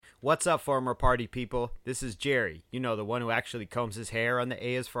What's up, former party people? This is Jerry, you know, the one who actually combs his hair on the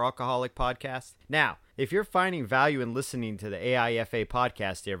A is for Alcoholic podcast. Now, if you're finding value in listening to the AIFA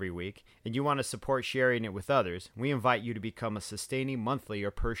podcast every week and you want to support sharing it with others, we invite you to become a sustaining monthly or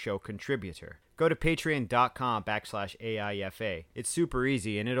per show contributor. Go to patreon.com/AIFA. It's super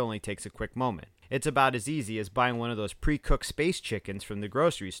easy and it only takes a quick moment. It's about as easy as buying one of those pre-cooked space chickens from the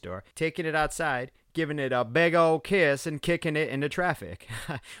grocery store, taking it outside, giving it a big old kiss, and kicking it into traffic.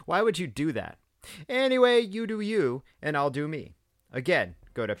 Why would you do that? Anyway, you do you, and I'll do me. Again,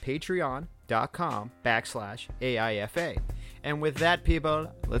 go to patreon.com/AIFA. And with that,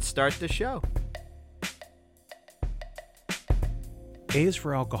 people, let's start the show. A is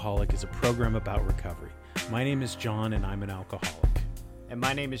for Alcoholic is a program about recovery. My name is John, and I'm an alcoholic. And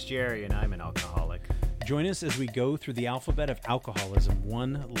my name is Jerry, and I'm an alcoholic. Join us as we go through the alphabet of alcoholism,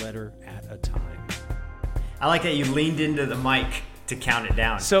 one letter at a time. I like that you leaned into the mic to count it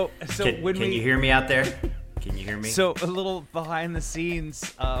down. Can you hear me out there? Can you hear me? So a little behind the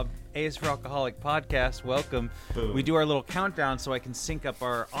scenes, A is for Alcoholic podcast. Welcome. Boom. We do our little countdown so I can sync up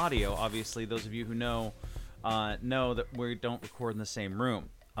our audio. Obviously, those of you who know that we don't record in the same room,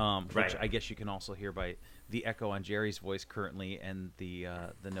 which right. I guess you can also hear by the echo on Jerry's voice currently and the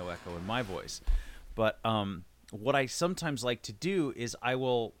no echo in my voice. But what I sometimes like to do is I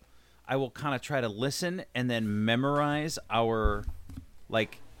will kind of try to listen and then memorize our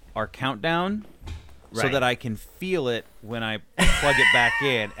countdown so that I can feel it when I plug it back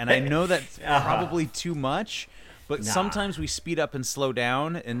in. And I know that's probably too much, but sometimes we speed up and slow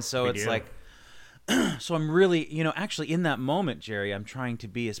down, and so it's like. So I'm really, actually in that moment, Jerry, I'm trying to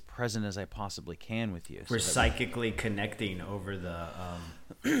be as present as I possibly can with you. We're psychically connecting over the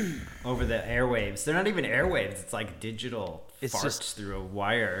airwaves. They're not even airwaves. It's like digital farts through a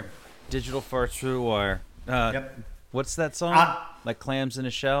wire. Digital farts through a wire. Yep. What's that song? Like clams in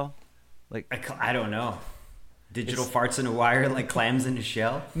a shell? I don't know. Digital farts in a wire like clams in a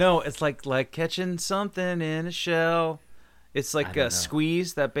shell? No, it's like catching something in a shell. It's like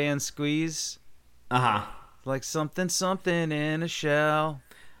Squeeze, that band Squeeze. Uh-huh. Like something in a shell.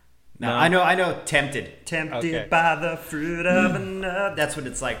 No, I know. Tempted by the fruit of another. That's what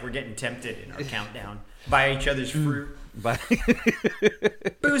it's like. We're getting tempted in our countdown by each other's fruit.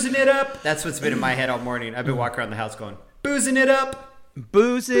 Boozing it up. That's what's been in my head all morning. I've been walking around the house going, boozing it up.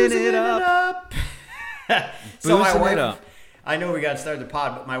 Boozing it up. So my Boozing wife, it up. I know we got to start the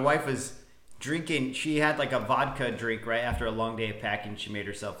pod, but my wife was drinking. She had like a vodka drink right after a long day of packing. She made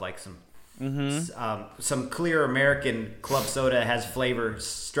herself like some clear American club soda, has flavor,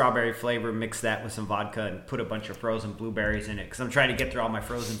 strawberry flavor, mix that with some vodka and put a bunch of frozen blueberries in it because I'm trying to get through all my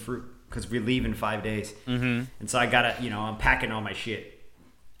frozen fruit because we leave in 5 days. And so I gotta, I'm packing all my shit.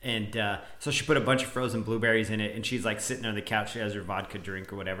 And so she put a bunch of frozen blueberries in it, and she's like sitting on the couch. She has her vodka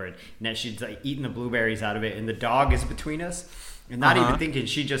drink or whatever, and then she's like eating the blueberries out of it, and the dog is between us. And not even thinking,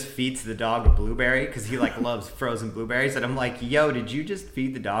 she just feeds the dog a blueberry because he like loves frozen blueberries. And I'm like, yo, did you just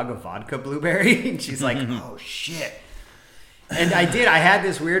feed the dog a vodka blueberry? And she's like, oh shit. And I did. I had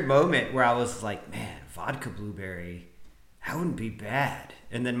this weird moment where I was like, man, vodka blueberry, that wouldn't be bad.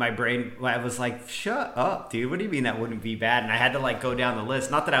 And then my brain, I was like, shut up, dude. What do you mean that wouldn't be bad? And I had to like go down the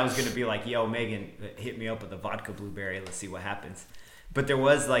list. Not that I was going to be like, yo, Megan, hit me up with a vodka blueberry. Let's see what happens. But there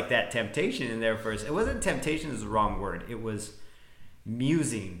was like that temptation in there first. It wasn't temptation is the wrong word. It was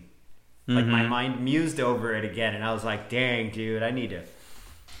musing. Like my mind mused over it again, and I was like, dang, dude, I need to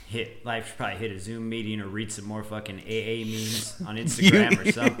I should probably hit a Zoom meeting or read some more fucking AA memes on Instagram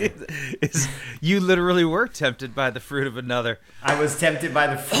or something. You literally were tempted by the fruit of another. I was tempted by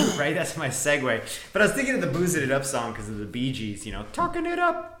the fruit, right? That's my segue. But I was thinking of the Boozing It Up song because of the Bee Gees, talking it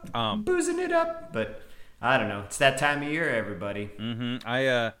up, boozing it up. But I don't know. It's that time of year, everybody.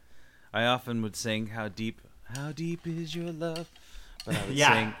 I often would sing, how deep is your love? But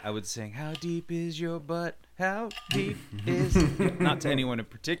I would sing, how deep is your butt? How deep is... Not to anyone in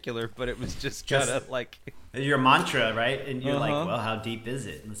particular, but it was just kind of like... Your mantra, right? And you're like, well, how deep is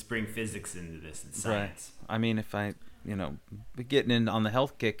it? Let's bring physics into this and science. Right. I mean, if I, getting in on the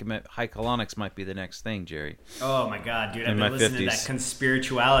health kick, high colonics might be the next thing, Jerry. Oh, my God, dude. I've been listening to that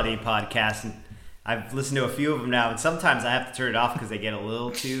conspirituality podcast, and I've listened to a few of them now, and sometimes I have to turn it off because they get a little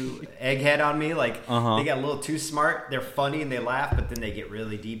too egghead on me. Like, they get a little too smart. They're funny and they laugh, but then they get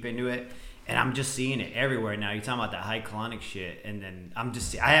really deep into it. And I'm just seeing it everywhere now. You're talking about that high colonic shit. And then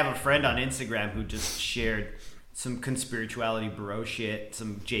I have a friend on Instagram who just shared some conspirituality bro shit,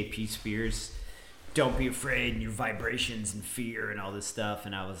 some JP Spears. Don't be afraid, and your vibrations and fear and all this stuff.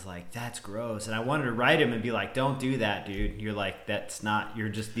 And I was like, that's gross. And I wanted to write him and be like, don't do that, dude. You're like, that's not, you're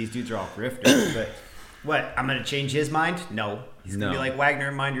just, these dudes are all grifters. But What? I'm gonna change his mind? No. He's gonna No. be like,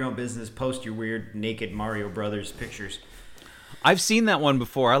 Wagner, mind your own business. Post your weird naked Mario Brothers pictures. I've seen that one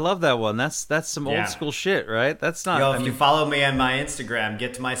before. I love that one. That's some Yeah. old school shit, right? That's not. Yo, if you follow me on my Instagram,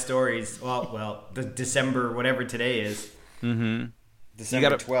 get to my stories. Well, the December whatever today is. Mm-hmm.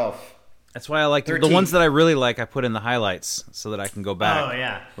 December 12th. That's why I like the 13. ones that I really like. I put in the highlights so that I can go back. Oh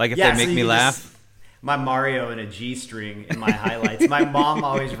yeah. Like if Yeah, they make so me you laugh. my Mario in a G string in my highlights. My mom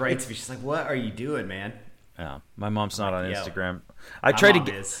always writes me. She's like, "What are you doing, man?" Yeah, my mom's not on Yo, Instagram. my mom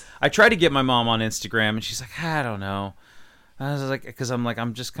is. I tried to get my mom on Instagram, and she's like, I don't know. I was like, because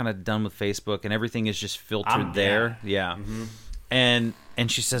I'm just kind of done with Facebook, and everything is just filtered there. Yeah, Mm-hmm.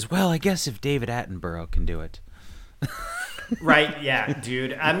 and she says, well, I guess if David Attenborough can do it. Right, yeah,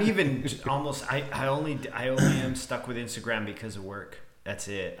 dude. I'm even almost. I only am stuck with Instagram because of work. That's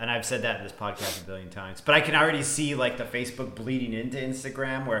it. And I've said that in this podcast a billion times. But I can already see like the Facebook bleeding into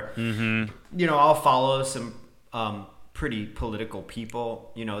Instagram, where I'll follow some pretty political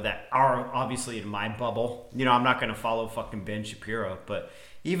people, that are obviously in my bubble. I'm not going to follow fucking Ben Shapiro, but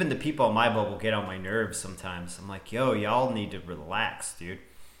even the people in my bubble get on my nerves sometimes. I'm like, yo, y'all need to relax, dude.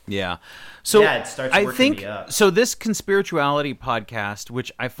 Yeah. So yeah, it starts working me up. So this conspirituality podcast,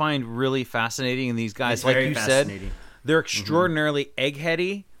 which I find really fascinating, and these guys, It's like very you said, they're Mm-hmm. extraordinarily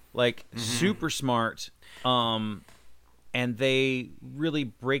eggheady, like super smart, and they really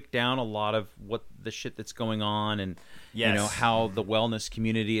break down a lot of what the shit that's going on, and how the wellness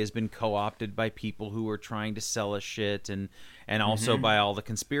community has been co-opted by people who are trying to sell us shit, and also by all the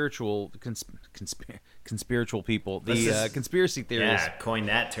conspiritual people, the conspiracy theorists. Yeah, coin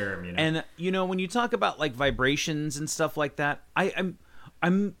that term. And when you talk about like vibrations and stuff like that,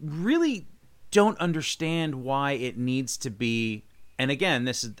 I'm really don't understand why it needs to be. And again,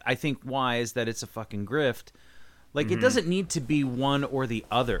 this is, I think, why is that it's a fucking grift. Like it doesn't need to be one or the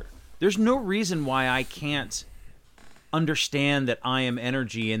other. There's no reason why I can't understand that I am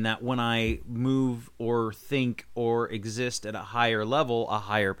energy, and that when I move or think or exist at a higher level, a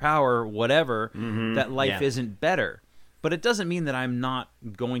higher power, whatever, that life isn't better. But it doesn't mean that I'm not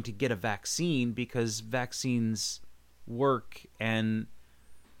going to get a vaccine, because vaccines work, and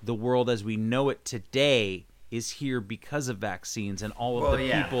the world as we know it today is here because of vaccines, and all of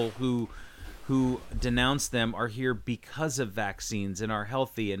the people who denounce them are here because of vaccines and are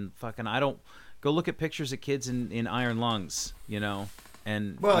healthy and fucking. I don't go look at pictures of kids in iron lungs,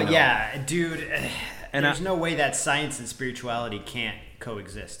 and yeah, dude. And there's no way that science and spirituality can't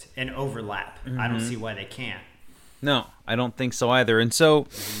coexist and overlap. I don't see why they can't. No, I don't think so either. And so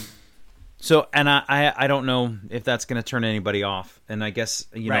and I don't know if that's going to turn anybody off. And I guess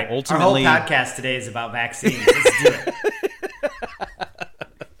ultimately, our whole podcast today is about vaccines. Let's do it.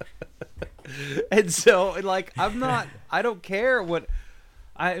 And so, like, I don't care what.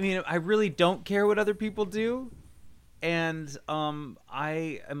 I mean, I really don't care what other people do, and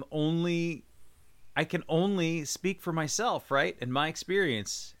I can only speak for myself, right? And my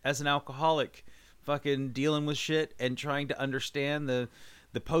experience as an alcoholic, fucking dealing with shit and trying to understand the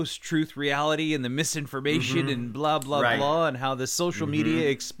post-truth reality and the misinformation and blah blah blah, and how the social media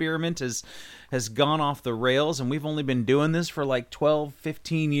experiment has gone off the rails, and we've only been doing this for like 12,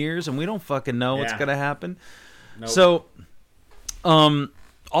 15 years, and we don't fucking know what's gonna happen. Nope. So,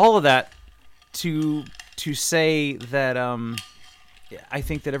 all of that to say that I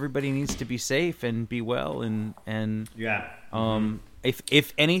think that everybody needs to be safe and be well, and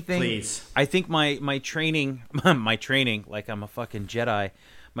if anything, please. I think my training like I'm a fucking Jedi.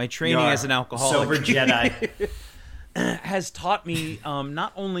 My training as an alcoholic, sober Jedi, has taught me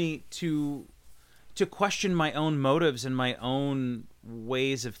not only to question my own motives and my own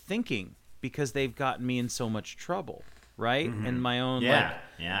ways of thinking, because they've gotten me in so much trouble, right? And my own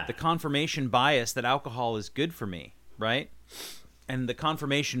the confirmation bias that alcohol is good for me, right? And the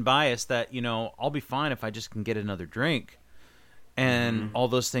confirmation bias that I'll be fine if I just can get another drink, and all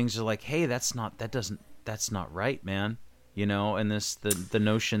those things are like, hey, that's not right, man. And the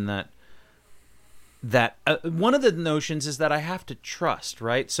notion that one of the notions is that I have to trust,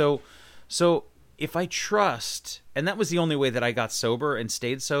 right? So if I trust, and that was the only way that I got sober and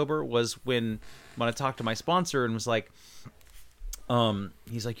stayed sober, was when I talked to my sponsor and was like,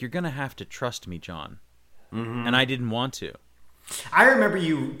 he's like, you're gonna have to trust me, John, and I didn't want to. I remember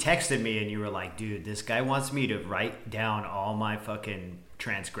you texted me and you were like, dude, this guy wants me to write down all my fucking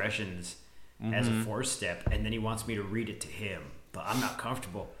transgressions as a 4-step, and then he wants me to read it to him, but I'm not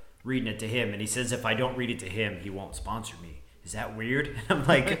comfortable reading it to him, and he says if I don't read it to him, he won't sponsor me. Is that weird? And I'm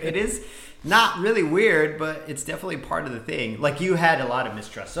like, it is not really weird, but it's definitely part of the thing. Like, you had a lot of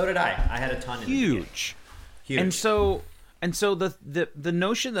mistrust. So did I. I had a ton. Huge. And so the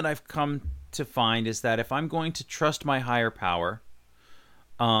notion that I've come to find is that if I'm going to trust my higher power,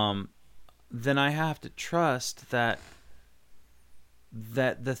 then I have to trust that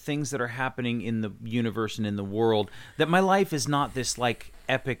the things that are happening in the universe and in the world, that my life is not this like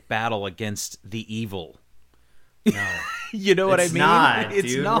epic battle against the evil. No. You know what I mean?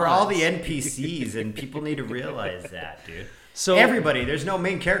 It's not. We're all the NPCs, and people need to realize that, dude. So everybody, there's no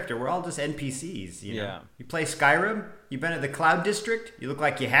main character. We're all just NPCs. You know? You play Skyrim. You've been to the Cloud District. You look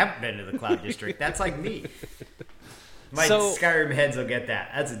like you haven't been to the Cloud District. That's like me. My Skyrim heads will get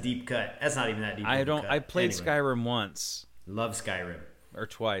that. That's a deep cut. That's not even that deep. I played Skyrim once. Love Skyrim. Or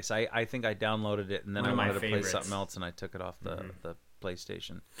twice. I think I downloaded it and then I wanted to play something else and I took it off the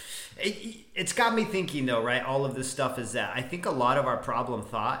PlayStation. It's got me thinking though, right? All of this stuff is that I think a lot of our problem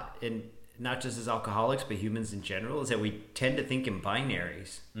thought, and not just as alcoholics but humans in general, is that we tend to think in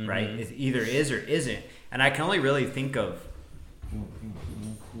binaries, right? It either is or isn't. And I can only really think of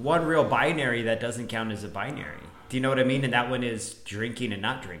one real binary that doesn't count as a binary. Do you know what I mean? And that one is drinking and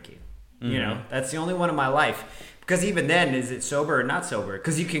not drinking. You know, that's the only one in my life. Because even then, is it sober or not sober?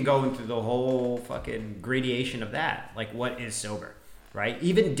 Because you can go into the whole fucking gradation of that. Like, what is sober, right?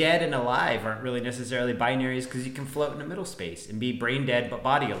 Even dead and alive aren't really necessarily binaries, because you can float in the middle space and be brain dead but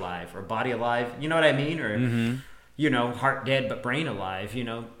body alive, or body alive, you know what I mean? Or, you know, heart dead but brain alive, you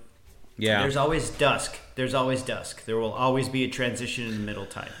know? Yeah. There's always dusk. There's always dusk. There will always be a transition in the middle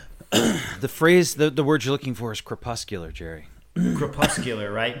time. The phrase, the word you're looking for is crepuscular, Jerry.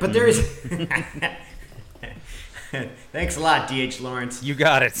 Crepuscular, right? But there is... Thanks a lot, D.H. Lawrence. You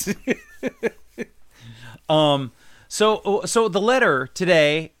got it. So the letter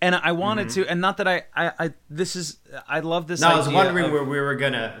today, and I wanted to, and not that I love this. No, idea. I was wondering where we were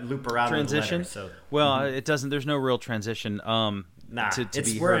gonna loop around transition. With the letter, so. Well, it doesn't. There's no real transition. To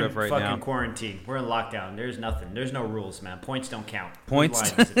be heard of right now. We're in fucking quarantine. We're in lockdown. There's nothing. There's no rules, man. Points don't count.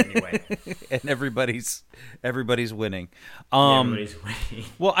 Points. Anyway. And everybody's winning. Everybody's winning.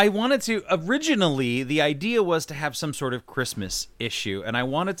 Well, I wanted to, originally, the idea was to have some sort of Christmas issue, and I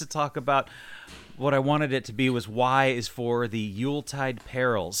wanted to talk about what I wanted it to be was why is for the Yuletide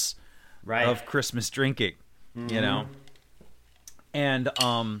Perils of Christmas drinking, you know?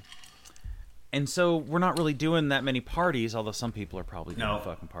 And so we're not really doing that many parties, although some people are probably doing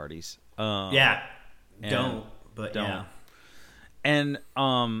fucking parties. Yeah. Don't. Yeah. And,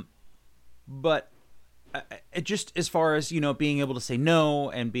 but it just as far as, you know, being able to say no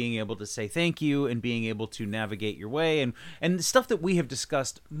and being able to say thank you and being able to navigate your way and stuff that we have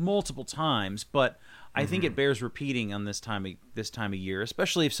discussed multiple times, but I think it bears repeating on this time of year,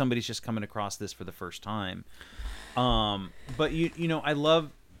 especially if somebody's just coming across this for the first time. But you know, I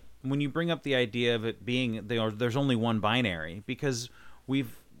love when you bring up the idea of it being there's only one binary, because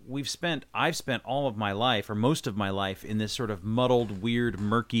I've spent all of my life, or most of my life, in this sort of muddled, weird,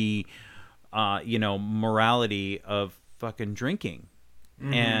 murky, you know, morality of fucking drinking,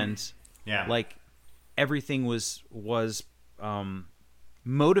 and like everything was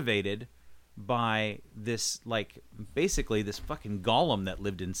motivated by this, like, basically this fucking golem that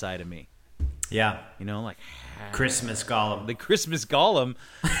lived inside of me. Yeah. You know, like Christmas golem. The Christmas golem.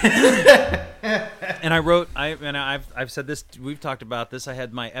 And I've said this, we've talked about this. I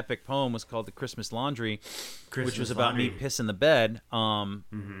had my epic poem was called The Christmas Laundry, which was about me pissing the bed on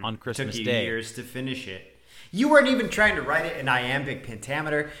Christmas Day. Took you years to finish it. You weren't even trying to write it in iambic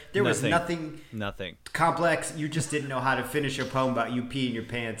pentameter. There was nothing complex. You just didn't know how to finish a poem about you peeing your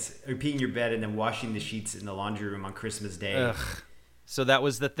pants, or peeing your bed and then washing the sheets in the laundry room on Christmas Day. Ugh. So that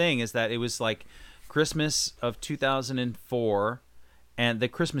was the thing, is that it was like Christmas of 2004 and the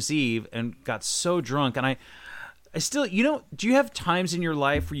Christmas Eve, and got so drunk. And I still, you know, do you have times in your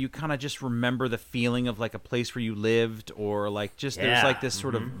life where you kind of just remember the feeling of like a place where you lived, or like just there's like this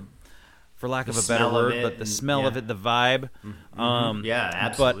sort of, for lack of a better word, but the smell of it, the vibe. Yeah,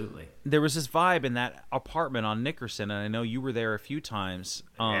 absolutely. But there was this vibe in that apartment on Nickerson, and I know you were there a few times,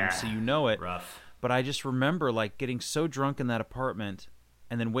 so you know it. Rough. But I just remember like getting so drunk in that apartment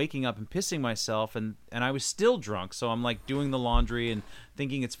and then waking up and pissing myself, and I was still drunk. So I'm like doing the laundry and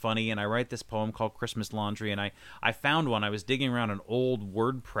thinking it's funny, and I write this poem called Christmas Laundry, and I found one. I was digging around an old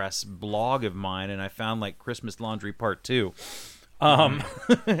WordPress blog of mine, and I found like Christmas Laundry Part 2. And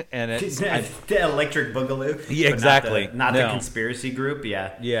it's the Electric Boogaloo. Yeah, exactly. Not the conspiracy group.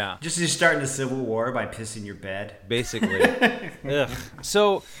 Yeah. Yeah. Just starting the Civil War by pissing your bed. Basically. Ugh.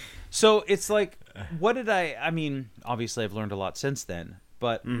 So it's like, what did I mean, obviously I've learned a lot since then,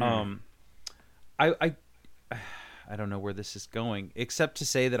 but I don't know where this is going, except to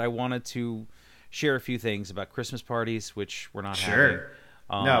say that I wanted to share a few things about Christmas parties, which we're not having.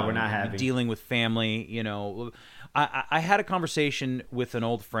 No, we're not having. Dealing with family, you know. I had a conversation with an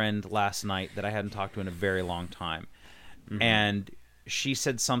old friend last night that I hadn't talked to in a very long time. Mm-hmm. And she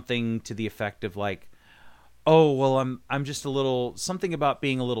said something to the effect of like, oh, well, I'm just a little, something about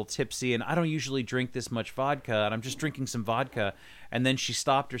being a little tipsy, and I don't usually drink this much vodka, and I'm just drinking some vodka. And then she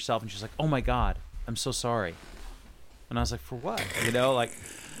stopped herself, and she's like, oh, my God, I'm so sorry. And I was like, for what? You know, like,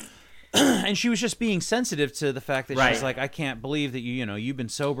 and she was just being sensitive to the fact that she's like, I can't believe that you've been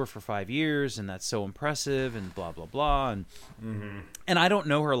sober for 5 years, and that's so impressive, and blah, blah, blah. And and I don't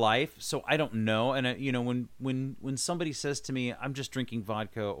know her life, so I don't know. And, when somebody says to me, I'm just drinking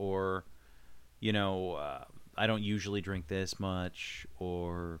vodka, or, I don't usually drink this much,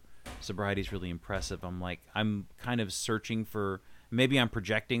 or sobriety's really impressive, I'm like, I'm kind of searching for, maybe I'm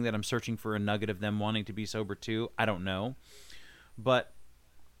projecting that I'm searching for a nugget of them wanting to be sober too. I don't know. But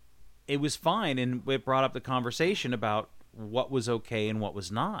it was fine, and it brought up the conversation about what was okay and what was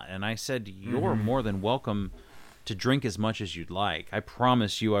not. And I said, you're more than welcome to drink as much as you'd like. I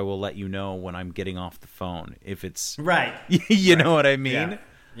promise you I will let you know when I'm getting off the phone if it's... Right. you know what I mean?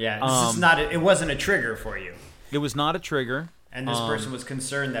 Yeah. This is not it wasn't a trigger for you. It was not a trigger. And this person was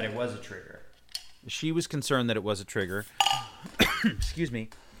concerned that it was a trigger. She was concerned that it was a trigger. Excuse me.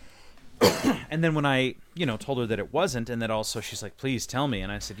 And then when I, told her that it wasn't, and that also she's like, please tell me.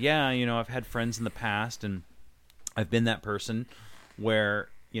 And I said, yeah, I've had friends in the past, and I've been that person where,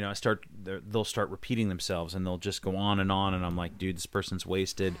 they'll start repeating themselves, and they'll just go on, and I'm like, dude, this person's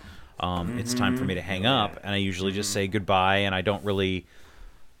wasted. It's time for me to hang up. And I usually just say goodbye, and I don't really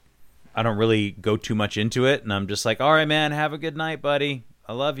go too much into it. And I'm just like, all right, man, have a good night, buddy.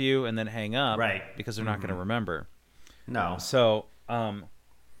 I love you. And then hang up. Right. Because they're not going to remember. No. So,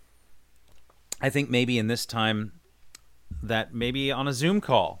 I think maybe in this time that maybe on a Zoom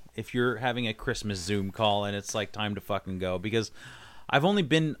call, if you're having a Christmas Zoom call and it's like time to fucking go, because I've only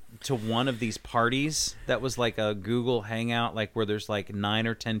been to one of these parties that was like a Google Hangout, like where there's like 9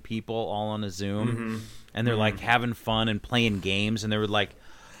 or 10 people all on a Zoom and they're like having fun and playing games, and they were like,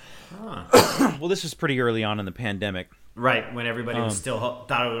 well, this was pretty early on in the pandemic. Right, when everybody was still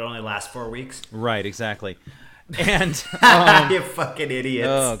thought it would only last 4 weeks. Right, exactly. And you fucking idiots.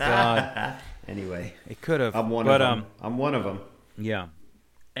 Oh God. Anyway, it could have. I'm one of them. I'm one of them. Yeah,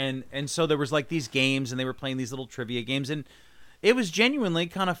 and so there was like these games, and they were playing these little trivia games, and it was genuinely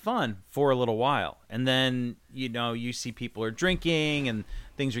kind of fun for a little while. And then you see people are drinking, and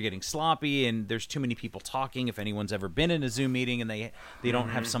things are getting sloppy, and there's too many people talking. If anyone's ever been in a Zoom meeting and they don't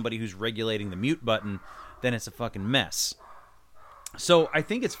have somebody who's regulating the mute button, then it's a fucking mess. So I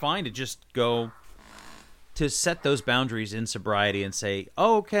think it's fine to just go to set those boundaries in sobriety and say,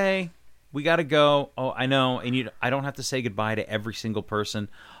 oh, okay, we got to go. Oh, I know. And I don't have to say goodbye to every single person.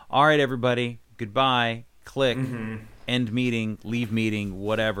 All right, everybody, goodbye, click, end meeting, leave meeting,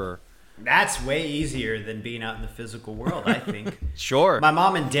 whatever. That's way easier than being out in the physical world, I think. Sure. My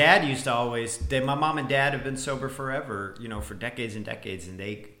mom and dad used to my mom and dad have been sober forever, for decades and decades. And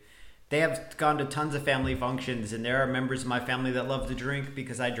they have gone to tons of family functions, and there are members of my family that love to drink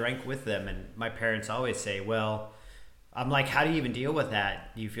because I drank with them. And my parents always say, well, I'm like, how do you even deal with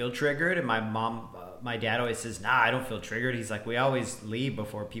that? Do you feel triggered? And my dad always says, nah, I don't feel triggered. He's like, we always leave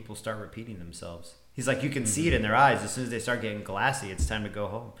before people start repeating themselves. He's like, you can see it in their eyes. As soon as they start getting glassy, it's time to go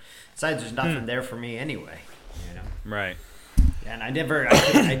home. Besides, there's nothing there for me anyway. Right. And I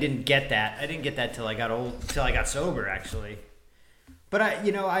didn't get that. I didn't get that till I got sober, actually. But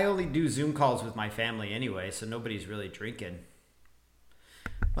I only do Zoom calls with my family anyway, so nobody's really drinking.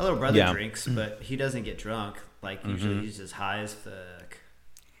 My little brother drinks, but he doesn't get drunk. Like, usually he's just high as fuck.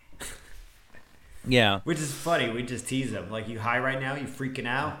 Yeah. Which is funny. We just tease him. Like, you high right now? You freaking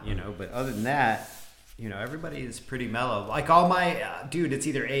out? But other than that, everybody is pretty mellow. Like, all my... dude, it's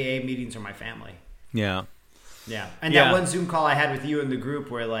either AA meetings or my family. Yeah. Yeah. And that one Zoom call I had with you in the group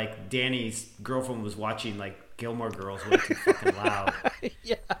where, like, Danny's girlfriend was watching, like, Gilmore Girls way too fucking loud.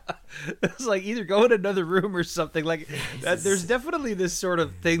 Yeah. It's like either go in another room or something. Like there's definitely this sort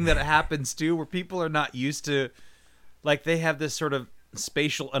of thing that happens too where people are not used to, like, they have this sort of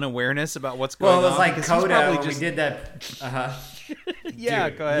spatial unawareness about what's going on. Well, it was like Coda when we did that. Yeah,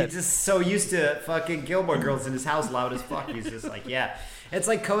 dude, go ahead. He's just so used to fucking Gilmore Girls in his house loud as fuck. He's just like, yeah. It's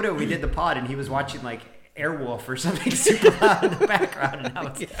like Coda, we did the pod and he was watching like Airwolf or something super loud in the background,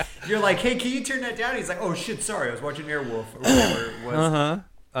 and you're like, hey, can you turn that down? He's like, oh shit, sorry, I was watching Airwolf or whatever it was.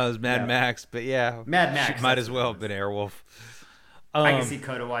 It was Mad Max, but yeah, Mad Max might as well have been Airwolf. I can see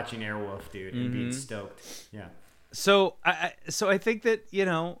Coda watching Airwolf, dude, and being stoked. Yeah. So I think that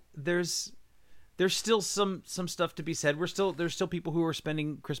there's there's still some stuff to be said. There's still people who are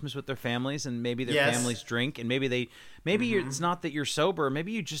spending Christmas with their families, and maybe their families drink, and maybe it's not that you're sober,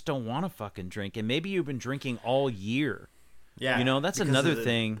 maybe you just don't want to fucking drink, and maybe you've been drinking all year. Yeah, that's another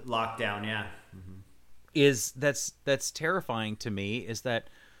thing. Lockdown, yeah. Is that's terrifying to me, is that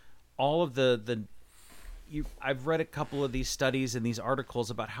all of I've read a couple of these studies and these articles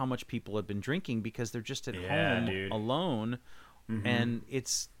about how much people have been drinking because they're just at home alone, and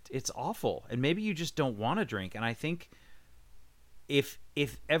it's awful. And maybe you just don't want to drink. And I think if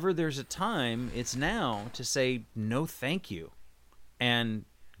ever there's a time, it's now to say no thank you and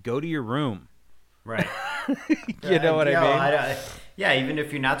go to your room. Right. You know what I mean? Yeah, even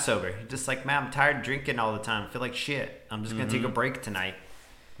if you're not sober. You're just like, man, I'm tired of drinking all the time. I feel like shit. I'm just going to take a break tonight.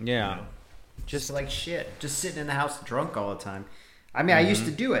 Yeah. You know? Just like shit. Just sitting in the house drunk all the time. I mean, I used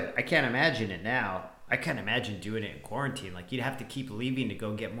to do it. I can't imagine it now. I can't imagine doing it in quarantine. Like, you'd have to keep leaving to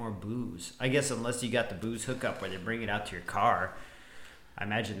go get more booze. I guess unless you got the booze hookup where they bring it out to your car. I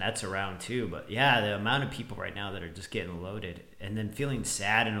imagine that's around too. But yeah, the amount of people right now that are just getting loaded and then feeling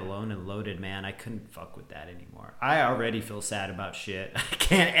sad and alone and loaded, man, I couldn't fuck with that anymore. I already feel sad about shit. I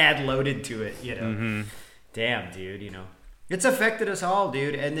can't add loaded to it, you know. Damn, dude, you know. It's affected us all,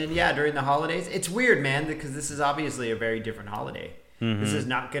 dude. And then, yeah, during the holidays, it's weird, man, because this is obviously a very different holiday. This is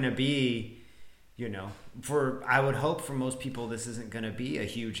not going to be, you know, I would hope for most people, this isn't going to be a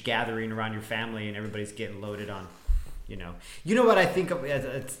huge gathering around your family and everybody's getting loaded on, you know what I think of,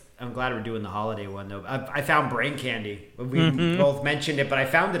 I'm glad we're doing the holiday one, though. I found Brain Candy. We both mentioned it, but I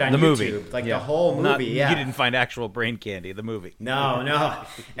found it on the YouTube. Movie. Like the whole movie, You didn't find actual Brain Candy, the movie. No.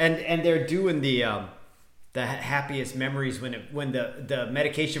 And they're doing the happiest memories when the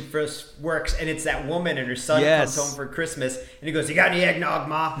medication first works, and it's that woman and her son comes home for Christmas, and he goes, "You got any eggnog,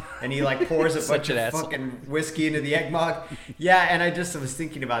 Ma?" And he like pours a bunch of fucking whiskey into the eggnog. Yeah, and I just was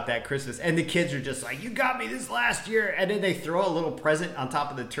thinking about that Christmas, and the kids are just like, "You got me this last year," and then they throw a little present on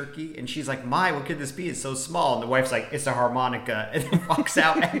top of the turkey, and she's like, "My, what could this be? It's so small." And the wife's like, "It's a harmonica," and then walks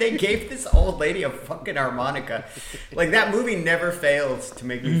out, and they gave this old lady a fucking harmonica. Like, that movie never fails to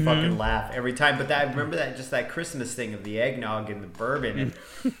make me fucking laugh every time. But I remember that Christmas thing of the eggnog and the bourbon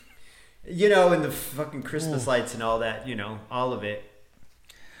and you know, and the fucking Christmas lights and all that, you know, all of it.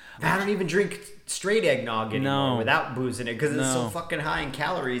 I don't even drink straight eggnog anymore without booze in it because it's so fucking high in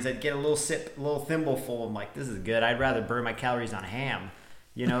calories. I'd get a little sip, a little thimbleful. I'm like, this is good. I'd rather burn my calories on ham.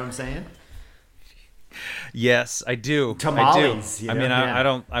 You know what I'm saying? Yes, I do. Tamales. I do. You know? I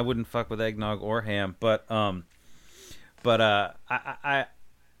mean, I wouldn't fuck with eggnog or ham, but well,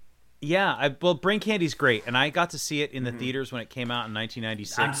 Brain Candy's great, and I got to see it in the theaters when it came out in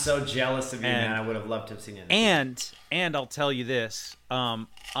 1996. I'm so jealous of you, man. I would have loved to have seen it. And I'll tell you this: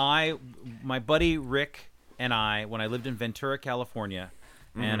 my buddy Rick and I, when I lived in Ventura, California,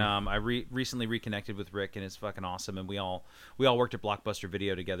 and I recently reconnected with Rick, and it's fucking awesome. And we all worked at Blockbuster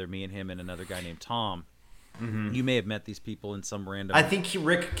Video together, me and him and another guy named Tom. You may have met these people in some random. I think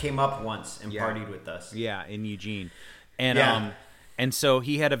Rick came up once and partied with us. Yeah, in Eugene, and And so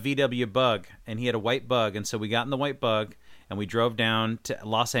he had a VW Bug, and he had a white Bug, and so we got in the white Bug, and we drove down to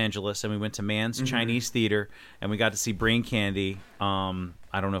Los Angeles, and we went to Mann's Chinese Theater, and we got to see Brain Candy.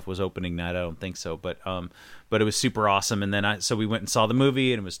 I don't know if it was opening night, I don't think so, but it was super awesome. And then so we went and saw the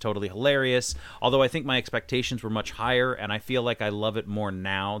movie, and it was totally hilarious. Although I think my expectations were much higher, and I feel like I love it more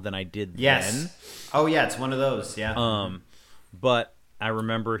now than I did then. Oh yeah, it's one of those. Yeah. But I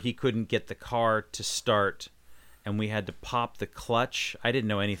remember he couldn't get the car to start. And we had to pop the clutch. I didn't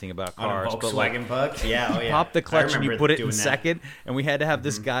know anything about cars. On a Volkswagen Bug? Yeah, you pop the clutch and you put it in second. And we had to have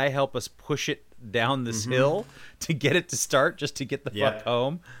this guy help us push it down this hill to get it to start, just to get the fuck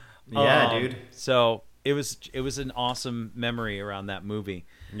home. Yeah, dude. So it was an awesome memory around that movie.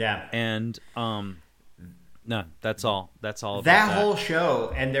 Yeah. And no, that's all. That's all about that whole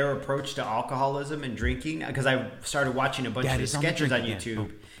show and their approach to alcoholism and drinking, because I started watching a bunch of the sketches on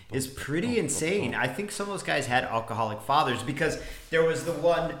YouTube. Is pretty insane. I think some of those guys had alcoholic fathers, because there was the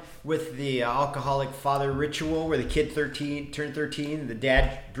one with the alcoholic father ritual where the kid turned 13. The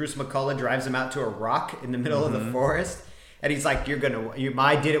dad, Bruce McCullough, drives him out to a rock in the middle of the forest. And he's like,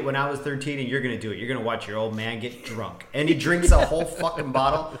 I did it when I was 13 and you're going to do it. You're going to watch your old man get drunk. And he drinks a whole fucking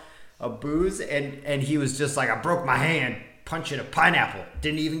bottle of booze. And he was just like, I broke my hand punching a pineapple.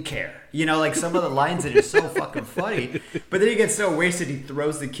 Didn't even care. You know, like some of the lines that are so fucking funny. But then he gets so wasted, he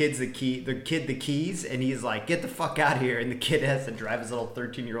throws the kid the keys, and he's like, "Get the fuck out of here!" And the kid has to drive his little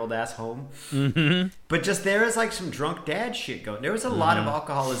 13-year-old ass home. But just there is like some drunk dad shit going. There was a lot of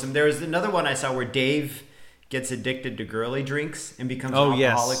alcoholism. There was another one I saw where Dave gets addicted to girly drinks and becomes an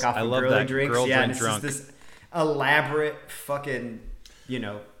alcoholic off of girly drinks. Girl and drink drunk. This elaborate fucking, you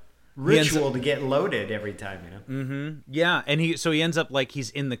know, ritual to get loaded every time, Yeah, and he ends up like he's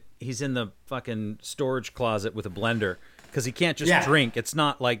in the fucking storage closet with a blender because he can't just drink. It's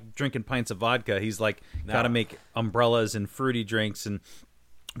not like drinking pints of vodka. He's like got to make umbrellas and fruity drinks,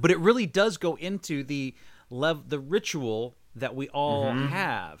 but it really does go into the ritual that we all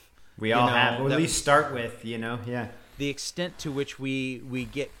have. We all have, or at least start with, yeah. The extent to which we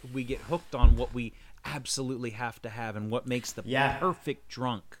get hooked on what we absolutely have to have and what makes the perfect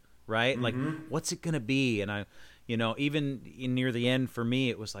drunk, right? Like, what's it gonna be? And I, even near the end for me,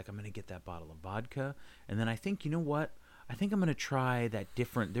 it was like, I'm gonna get that bottle of vodka, and then I think, you know what? I think I'm gonna try that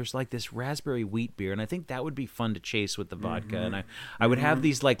different. There's like this raspberry wheat beer, and I think that would be fun to chase with the vodka. And I would have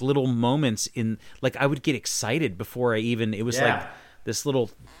these like little moments like I would get excited before I even. It was like this little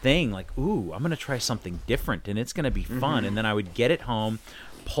thing, like, ooh, I'm gonna try something different, and it's gonna be fun. And then I would get it home,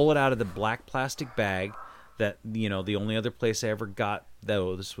 pull it out of the black plastic bag that the only other place I ever got,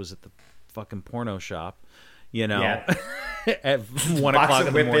 though, this was at the fucking porno shop, at 1 o'clock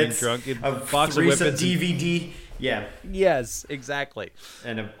in the morning, drunk, a box of Whippets, DVD, yes, exactly,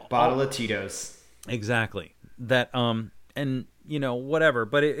 and a bottle of Tito's, exactly that, and whatever,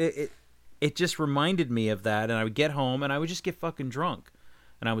 but it just reminded me of that, and I would get home and I would just get fucking drunk,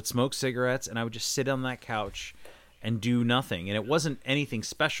 and I would smoke cigarettes, and I would just sit on that couch and do nothing. And it wasn't anything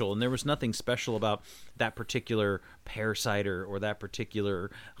special, and there was nothing special about that particular pear cider or that particular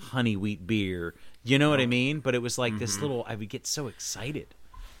honey wheat beer. You know what I mean? But it was like this little, I would get so excited.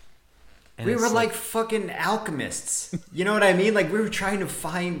 And we were like fucking alchemists. You know what I mean? Like we were trying to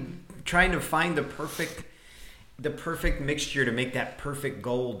find the perfect mixture to make that perfect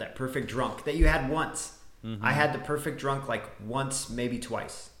gold, that perfect drunk that you had once. I had the perfect drunk like once, maybe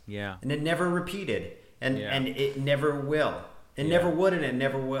twice. Yeah. And it never repeated. And it never will. It never would, and it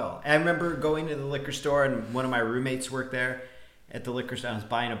never will. I remember going to the liquor store, and one of my roommates worked there at the liquor store. I was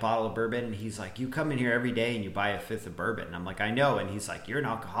buying a bottle of bourbon, and he's like, you come in here every day and you buy a fifth of bourbon. And I'm like, I know. And he's like, you're an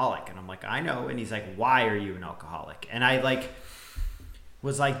alcoholic. And I'm like, I know. And he's like, why are you an alcoholic? And I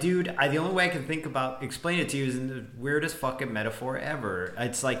was like, dude, the only way I can explain it to you is in the weirdest fucking metaphor ever.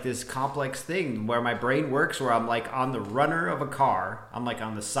 It's like this complex thing where my brain works, where I'm like on the runner of a car. I'm like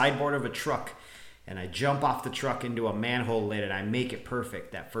on the sideboard of a truck, and I jump off the truck into a manhole lid, and I make it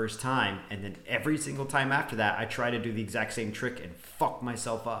perfect that first time. And then every single time after that, I try to do the exact same trick and fuck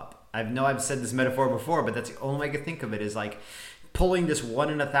myself up. I know I've said this metaphor before, but that's the only way I can think of it, is like pulling this 1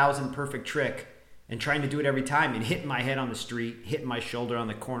 in 1,000 perfect trick and trying to do it every time, and hitting my head on the street, hitting my shoulder on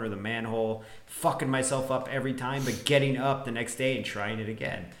the corner of the manhole, fucking myself up every time, but getting up the next day and trying it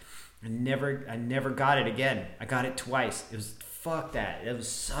again. I never got it again. I got it twice. It was, fuck that. It was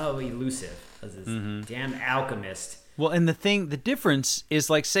so elusive. I was this damn alchemist. Well, and the difference is,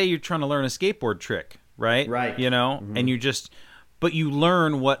 like, say you're trying to learn a skateboard trick, right? Right. And but you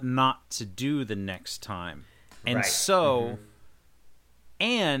learn what not to do the next time. And right. So...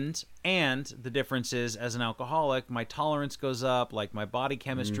 And the difference is, as an alcoholic, my tolerance goes up. Like, my body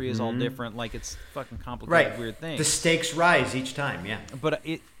chemistry is all different. Like, it's fucking complicated, weird thing. The stakes rise each time, yeah. But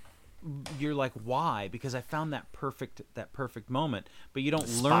you're like, why? Because I found that perfect moment. But you don't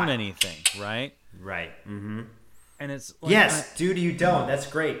learn anything, right? Right. Mm-hmm. And it's like, yes, dude, you don't. That's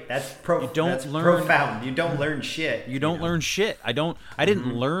great. That's profound. You don't learn shit. You don't learn shit. I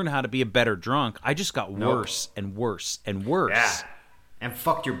didn't learn how to be a better drunk. I just got worse and worse and worse. Yeah. And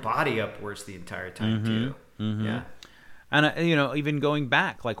fucked your body up worse the entire time, too. Mm-hmm. Yeah. And, even going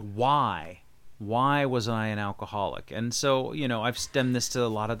back, like, why? Why was I an alcoholic? And so, I've stemmed this to a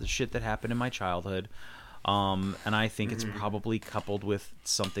lot of the shit that happened in my childhood. And I think it's probably coupled with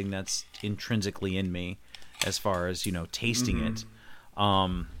something that's intrinsically in me as far as, tasting it.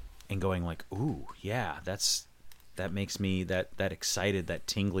 And going like, ooh, yeah, that makes me that excited, that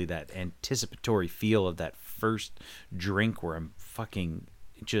tingly, that anticipatory feel of that first drink where I'm fucking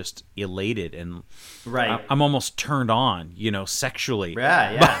just elated and I'm almost turned on, sexually.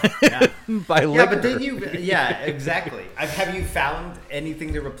 Yeah. By liquor. Yeah, but then exactly. Have you found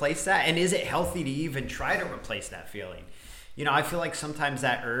anything to replace that? And is it healthy to even try to replace that feeling? I feel like sometimes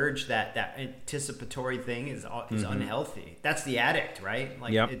that urge, that anticipatory thing is unhealthy. That's the addict, right?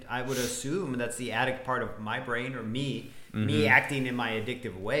 Like I would assume that's the addict part of my brain, or me acting in my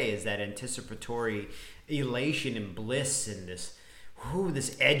addictive way, is that anticipatory elation and bliss and this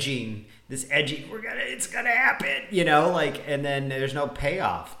edging, it's gonna happen, and then there's no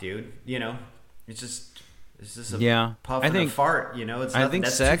payoff, dude. It's just a puff and a fart, it's I think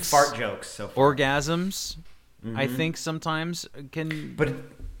that's sex, two fart jokes so far. Orgasms, I think sometimes can, but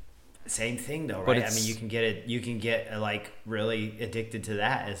same thing though, right? I mean, you can get like really addicted to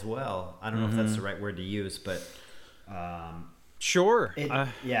that as well. I don't know if that's the right word to use, but sure,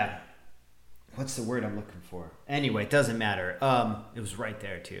 what's the word I'm looking for? Anyway, it doesn't matter. It was right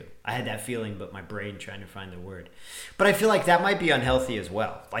there too. I had that feeling, but my brain trying to find the word. But I feel like that might be unhealthy as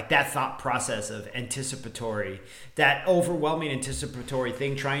well. Like that thought process of anticipatory, that overwhelming anticipatory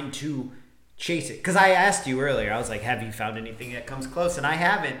thing, trying to chase it. Because I asked you earlier, I was like, have you found anything that comes close? And I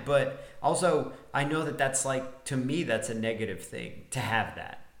haven't, but also I know that that's like, to me, that's a negative thing to have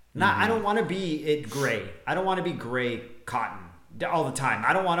that. Not, I don't want to be it gray. I don't want to be gray cotton all the time.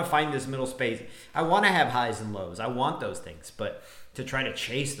 I don't want to find this middle space. I want to have highs and lows. I want those things, but to try to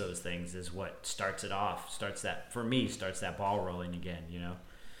chase those things is what starts it off. Starts that ball rolling again, you know?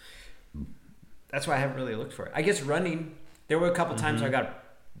 That's why I haven't really looked for it. I guess running, there were a couple times I got a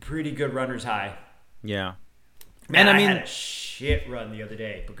pretty good runner's high. Yeah. Man, and I had a shit run the other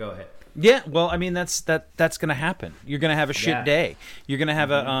day, but go ahead. Yeah, well, I mean that's going to happen. You're going to have a shit day. You're going to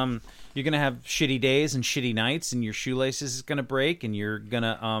have you're going to have shitty days and shitty nights, and your shoelaces is going to break, and you're going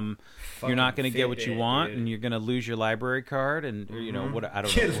to you're not going to get what you want, and you're going to lose your library card, and you know what? I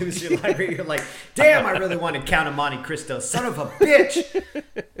don't know. You lose your library. You're like, damn, I really wanted Count of Monte Cristo, son of a bitch.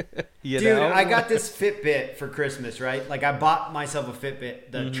 Dude, I got this Fitbit for Christmas, right? Like I bought myself a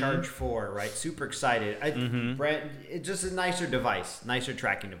Fitbit, the Charge 4, right? Super excited. It's just a nicer device, nicer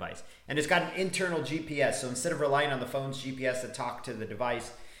tracking device, and it's got an internal GPS. So instead of relying on the phone's GPS to talk to the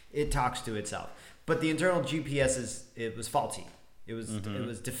device, it talks to itself. But the internal GPS it was faulty. It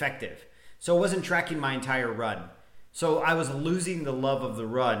was defective. So it wasn't tracking my entire run. So I was losing the love of the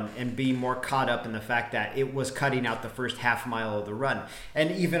run and being more caught up in the fact that it was cutting out the first half mile of the run.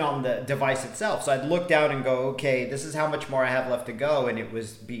 And even on the device itself. So I'd look down and go, okay, this is how much more I have left to go. And it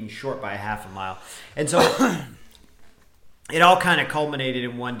was being short by a half a mile. And so it all kind of culminated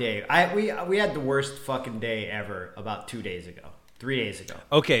in one day. We had the worst fucking day ever about 3 days ago.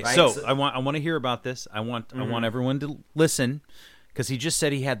 Okay, right? so I want to hear about this. I want everyone to listen, because he just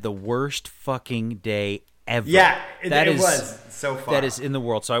said he had the worst fucking day ever. Yeah, it was so far. That is in the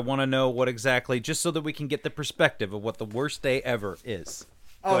world. So I want to know what exactly, just so that we can get the perspective of what the worst day ever is.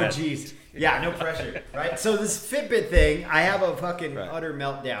 Oh, jeez. Yeah, no pressure, right? So this Fitbit thing, I have a fucking utter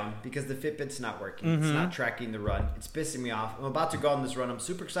meltdown because the Fitbit's not working. It's not tracking the run. It's pissing me off. I'm about to go on this run. I'm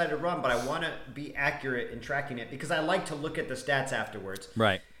super excited to run, but I want to be accurate in tracking it because I like to look at the stats afterwards.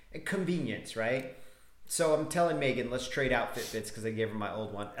 Right. Convenience, right? So I'm telling Megan, let's trade out Fitbits because I gave her my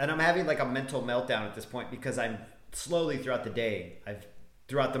old one. And I'm having like a mental meltdown at this point because I'm slowly throughout the day,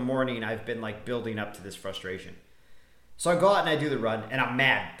 throughout the morning, I've been like building up to this frustration. So I go out and I do the run, and I'm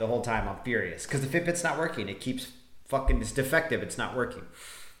mad the whole time. I'm furious because the Fitbit's not working. It keeps it's defective. It's not working.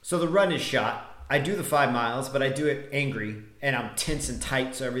 So the run is shot. I do the 5 miles, but I do it angry, and I'm tense and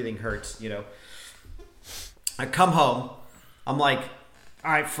tight, so everything hurts, you know. I come home. I'm like,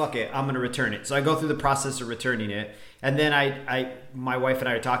 all right, fuck it. I'm going to return it. So I go through the process of returning it. And then my wife and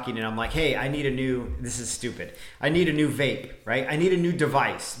I are talking, and I'm like, hey, this is stupid. I need a new vape, right? I need a new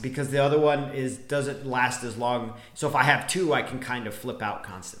device because the other one doesn't last as long. So if I have two, I can kind of flip out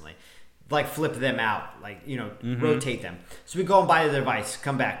constantly. Like flip them out, like, you know, rotate them. So we go and buy the device,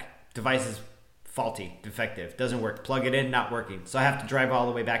 come back. Device is faulty, defective, doesn't work. Plug it in, not working. So I have to drive all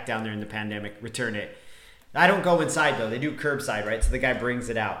the way back down there in the pandemic, return it. I don't go inside, though. They do curbside, right? So the guy brings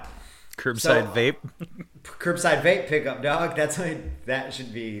it out. Curbside vape? Curbside vape pickup, dog. That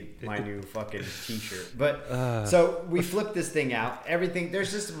should be my new fucking t-shirt. But so we flip this thing out. Everything,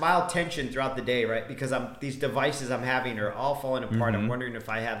 there's just mild tension throughout the day, right? Because these devices I'm having are all falling apart. I'm wondering if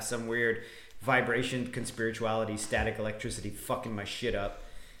I have some weird vibration, conspirituality, static electricity fucking my shit up.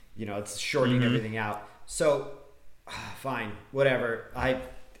 You know, it's shorting everything out. So fine, whatever.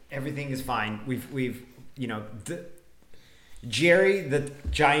 Everything is fine. We've you know, Jerry, the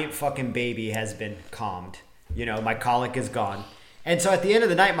giant fucking baby, has been calmed. You know, my colic is gone. And so at the end of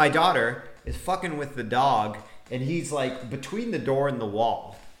the night, my daughter is fucking with the dog, and he's like between the door and the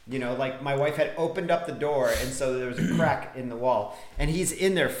wall. You know, like my wife had opened up the door, and so there was a crack in the wall, and he's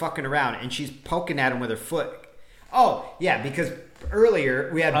in there fucking around, and she's poking at him with her foot. Oh, yeah, because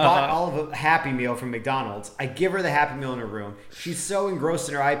earlier we had bought all of a Happy Meal from McDonald's. I give her the Happy Meal in her room. She's so engrossed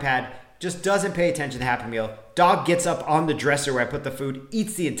in her iPad, just doesn't pay attention to the Happy Meal. Dog gets up on the dresser where I put the food,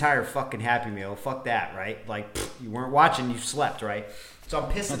 eats the entire fucking Happy Meal. Fuck that, right? Like, you weren't watching, you slept, right? So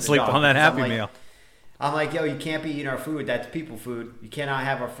I'm pissed at the sleep dog on that Happy Meal. I'm like, yo, you can't be eating our food. That's people food. You cannot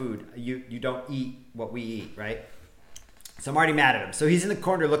have our food. You don't eat what we eat, right? So I'm already mad at him. So he's in the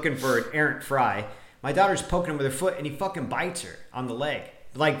corner looking for an errant fry. My daughter's poking him with her foot, and he fucking bites her on the leg.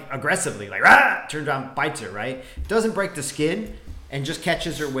 Like, aggressively. Like, rah! Turns around, bites her, right? Doesn't break the skin. And just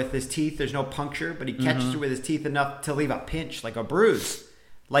catches her with his teeth. There's no puncture, but he catches her with his teeth enough to leave a pinch, like a bruise.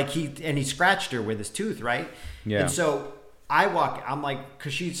 Like he scratched her with his tooth, right? Yeah. And so I'm like,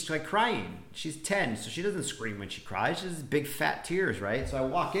 because she's like crying. She's 10, so she doesn't scream when she cries. She has big fat tears, right? So I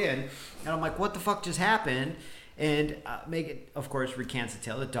walk in, and I'm like, what the fuck just happened? And Megan, of course, recants the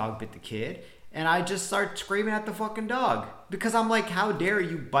tale. The dog bit the kid. And I just start screaming at the fucking dog. Because I'm like, how dare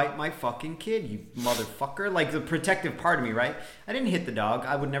you bite my fucking kid, you motherfucker? Like, the protective part of me, right? I didn't hit the dog.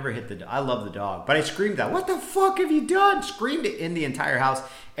 I would never hit the dog. I love the dog. But I screamed out, what the fuck have you done? Screamed it in the entire house.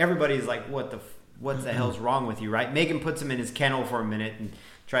 Everybody's like, what the hell's wrong with you, right? Megan puts him in his kennel for a minute and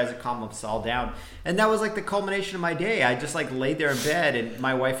tries to calm us all down. And that was like the culmination of my day. I just like laid there in bed, and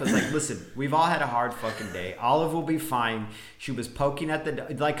my wife was like, listen, we've all had a hard fucking day. Olive will be fine. She was poking at the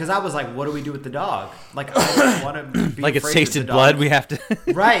dog. Like, because I was like, what do we do with the dog? Like, I don't want to be like it's tasted blood, we have to...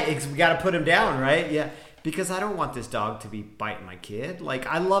 Right, we got to put him down, right? Yeah. Because I don't want this dog to be biting my kid. Like,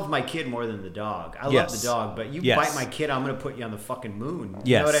 I love my kid more than the dog. I love the dog, but you bite my kid, I'm going to put you on the fucking moon.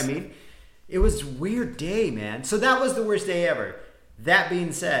 You know what I mean? It was a weird day, man. So that was the worst day ever. That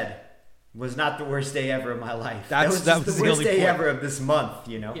being said, was not the worst day ever of my life. That was the worst day ever of this month,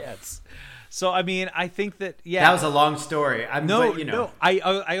 you know? Yes. So, I mean, I think that, That was a long story. No.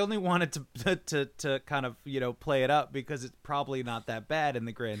 I only wanted to kind of, play it up because it's probably not that bad in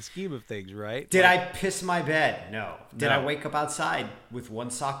the grand scheme of things, right? Did I piss my bed? No. Did I wake up outside with one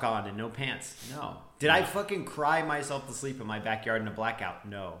sock on and no pants? No. Did I fucking cry myself to sleep in my backyard in a blackout?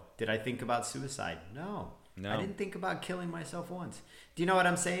 No. Did I think about suicide? No. I didn't think about killing myself once. Do you know what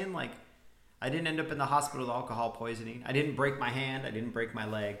I'm saying? Like, I didn't end up in the hospital with alcohol poisoning. I didn't break my hand. I didn't break my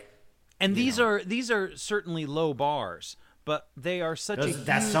leg. And these are certainly low bars, but they are such a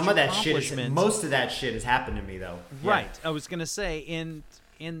huge some of that shit. accomplishment. Most of that shit has happened to me, though. Right. I was gonna say in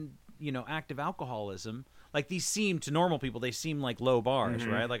active alcoholism. Like, these seem, to normal people, they seem like low bars,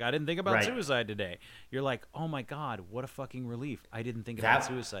 right? Like, I didn't think about suicide today. You're like, oh my God, what a fucking relief. I didn't think about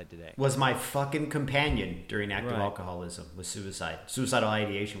suicide today. Was my fucking companion during active alcoholism, was suicide. Suicidal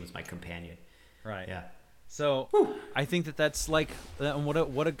ideation was my companion. Right. Yeah. So, I think that's like, what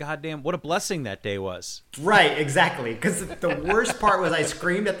a blessing that day was. Right, exactly. Because the worst part was I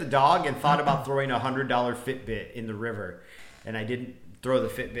screamed at the dog and thought about throwing a $100 Fitbit in the river. And I didn't throw the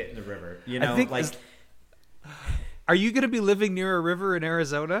Fitbit in the river. You know, Are you going to be living near a river in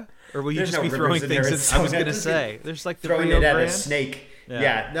Arizona, or will you just be throwing things? I was going to say, there's like the throwing Rio it at Grande? a snake.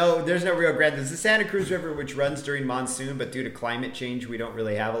 Yeah, no, there's no Rio Grande. There's the Santa Cruz River, which runs during monsoon, but due to climate change, we don't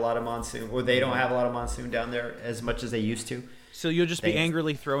really have a lot of monsoon, or they don't have a lot of monsoon down there as much as they used to. So you'll just be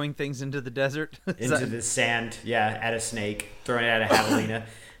angrily throwing things into the desert, into the sand, at a snake, throwing it at a javelina.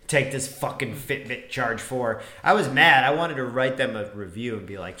 Take this fucking Fitbit Charge 4. I was mad. I wanted to write them a review and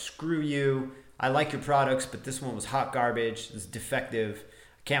be like, screw you. I like your products, but this one was hot garbage. It's defective.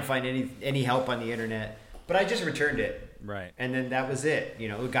 I can't find any help on the internet. But I just returned it. Right. And then that was it. You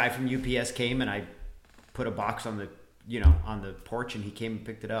know, a guy from UPS came and I put a box on the porch, and he came and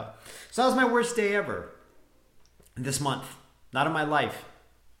picked it up. So that was my worst day ever this month. Not in my life.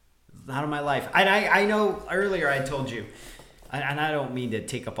 Not in my life. And I know earlier I told you, and I don't mean to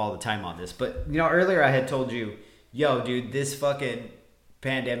take up all the time on this, but earlier I had told you, yo, dude, this fucking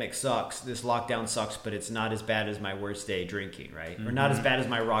pandemic sucks. This lockdown sucks, but it's not as bad as my worst day drinking, right? Or not as bad as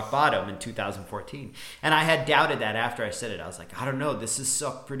my rock bottom in 2014. And I had doubted that after I said it. I was like, I don't know, this has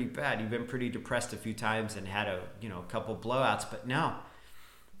sucked pretty bad. You've been pretty depressed a few times and had a couple blowouts, but no,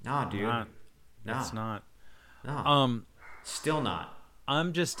 dude, no, it's not. No, still not.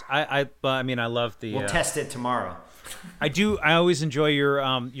 I'm just I mean, I love the. We'll test it tomorrow. I do. I always enjoy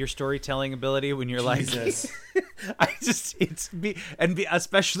your storytelling ability when you're Jesus. like,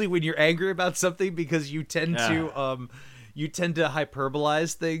 especially when you're angry about something, because you tend to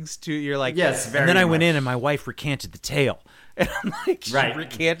hyperbolize things to. You're like, yes, very and then I much. went in and my wife recanted the tale. And I'm like, she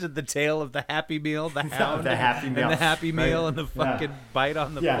recanted the tale of the Happy Meal, the hound, the Happy Meal, and the Happy Meal, and the fucking bite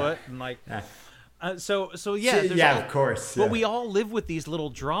on the foot, and like. So of course. But we all live with these little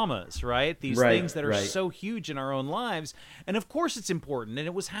dramas, right? These things that are so huge in our own lives, and of course it's important, and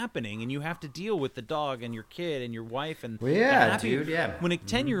it was happening, and you have to deal with the dog and your kid and your wife and dude. When a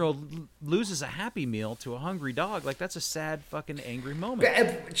 10-year-old loses a Happy Meal to a hungry dog, like, that's a sad, fucking angry moment.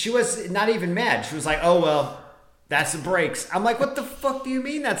 But she was not even mad. She was like, "Oh well, that's the breaks." I'm like, "What the fuck do you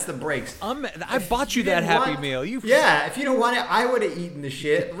mean that's the breaks?" I bought you that Happy Meal. If you don't want it, I would have eaten the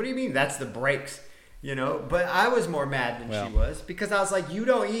shit. What do you mean that's the breaks? But I was more mad than she was, because I was like, you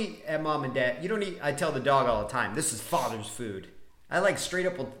don't eat at mom and dad. You don't eat. I tell the dog all the time, this is father's food. I like straight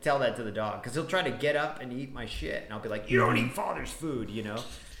up will tell that to the dog, because he'll try to get up and eat my shit. And I'll be like, you don't eat father's food,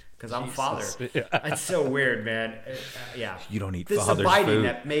 because I'm father. It's so weird, man. You don't eat this father's biting food.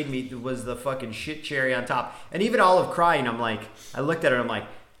 that made me was the fucking shit cherry on top. And even Olive crying, I'm like, I looked at her, I'm like,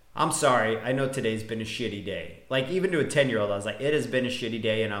 I'm sorry. I know today's been a shitty day. Like, even to a 10-year-old, I was like, it has been a shitty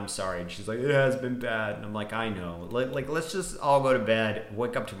day, and I'm sorry. And she's like, it has been bad. And I'm like, I know. Like, let's just all go to bed,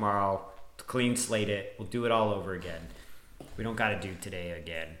 wake up tomorrow, clean slate it. We'll do it all over again. We don't got to do today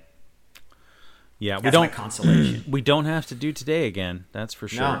again. Yeah, That's my consolation. We don't have to do today again. That's for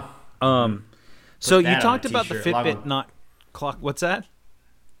sure. No. So you talked about the Fitbit not clock. What's that?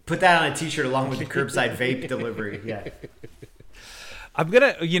 Put that on a t-shirt along with the curbside vape delivery. Yeah. I'm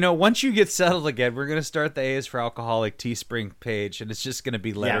going to, once you get settled again, we're going to start the A is for Alcoholic Teespring page, and it's just going to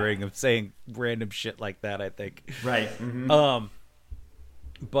be lettering of saying random shit like that, I think. Right. Mm-hmm.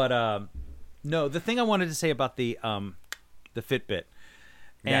 No, the thing I wanted to say about the Fitbit,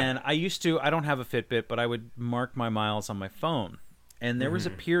 and I don't have a Fitbit, but I would mark my miles on my phone. And there was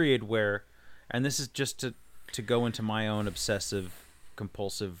a period where, and this is just to go into my own obsessive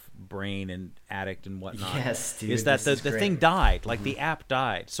compulsive brain and addict and whatnot. Yes, dude. Is that the thing died? Like the app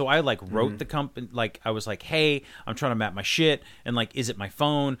died. So I wrote the company. Like I was like, hey, I'm trying to map my shit, and like, is it my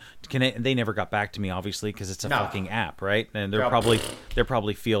phone? And they never got back to me, obviously, because it's a fucking app, right? And they're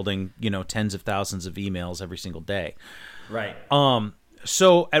probably fielding tens of thousands of emails every single day. Right.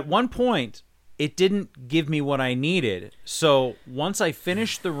 So at one point, it didn't give me what I needed. So once I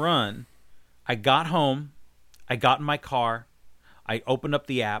finished the run, I got home, I got in my car, I opened up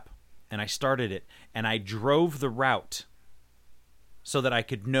the app, and I started it, and I drove the route so that I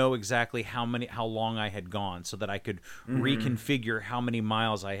could know exactly how long I had gone, so that I could reconfigure how many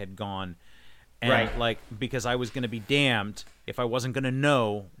miles I had gone. And because I was going to be damned if I wasn't going to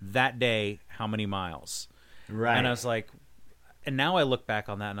know that day how many miles. Right. And I was like, and now I look back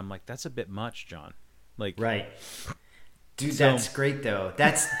on that and I'm like, that's a bit much, John. Like, right. Dude, that's great though.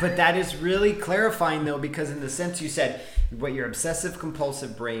 But that is really clarifying though, because in the sense you said what your obsessive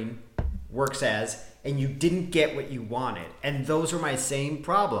compulsive brain works as, and you didn't get what you wanted. And those are my same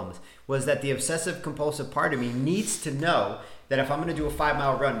problems, was that the obsessive compulsive part of me needs to know that if I'm going to do a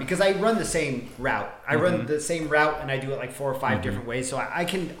 5-mile run, because I run the same route. I run the same route and I do it like 4 or 5 different ways. So I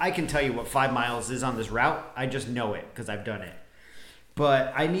can tell you what 5 miles is on this route. I just know it because I've done it.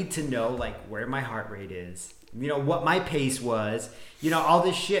 But I need to know like where my heart rate is, what my pace was, all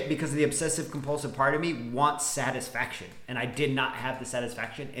this shit, because the obsessive compulsive part of me wants satisfaction. And I did not have the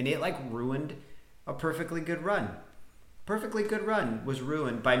satisfaction, and it like ruined a perfectly good run. Perfectly good run was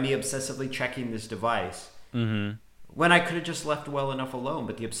ruined by me obsessively checking this device. Mm-hmm. When I could have just left well enough alone,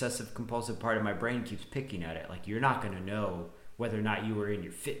 but the obsessive compulsive part of my brain keeps picking at it. Like, you're not going to know whether or not you were in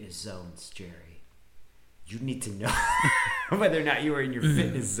your fitness zones, Jerry. You need to know whether or not you were in your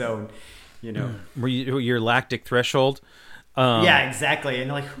fitness zone, Were your lactic threshold? Yeah, exactly.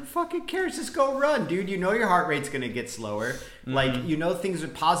 And like, who fucking cares? Just go run, dude. Your heart rate's going to get slower. Like,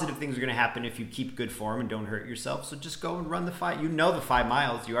 positive things are going to happen if you keep good form and don't hurt yourself. So just go and run the 5. The 5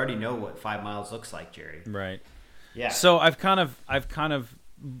 miles. You already know what 5 miles looks like, Jerry. Right. Yeah. So I've kind of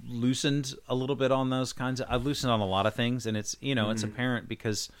loosened a little bit on those kinds of. I've loosened on a lot of things, and it's it's apparent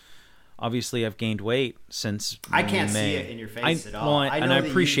because obviously I've gained weight since I can't May. see it in your face at all. I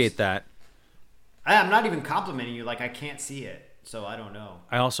appreciate that. I'm not even complimenting you. Like, I can't see it, so I don't know.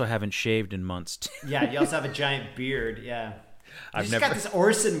 I also haven't shaved in months. Yeah, you also have a giant beard. Yeah, you got this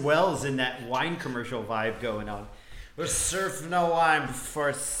Orson Welles in that wine commercial vibe going on. We're serving no wine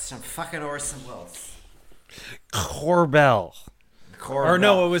before some fucking Orson Welles. Corbel. Or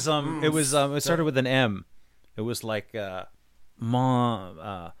no, it it started with an M. It was like Paul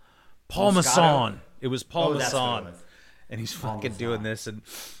Masson. It was Paul Masson, and he's fucking doing this, and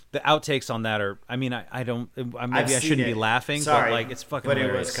the outtakes on that are. I mean, I don't. Maybe I shouldn't be laughing, but like it's fucking. But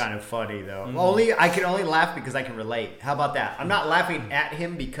hilarious. It was kind of funny though. I can only laugh because I can relate. How about that? I'm not laughing at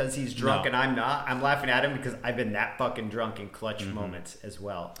him because he's drunk and I'm not. I'm laughing at him because I've been that fucking drunk in clutch moments as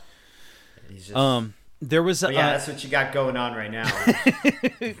well. He's just. There was that's what you got going on right now.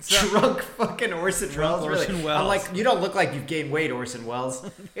 Drunk fucking Orson Welles. Really. I'm like, you don't look like you've gained weight, Orson Welles.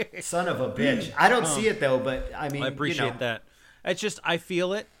 Son of a bitch. I don't see it though, but I mean, I appreciate that. It's just I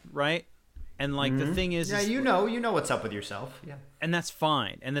feel it, right? And like the thing is, you know what's up with yourself. Yeah, and that's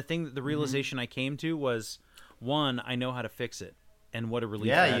fine. And the realization I came to was, one, I know how to fix it, and what a relief.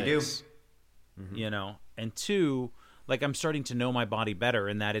 Yeah, that you is. Do. And two. Like, I'm starting to know my body better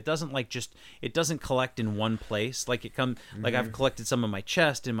in that it doesn't it doesn't collect in one place. Like it like I've collected some in my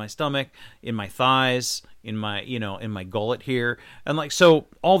chest, in my stomach, in my thighs, in my, in my gullet here. And like, so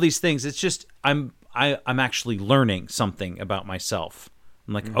all these things, it's just, I'm actually learning something about myself.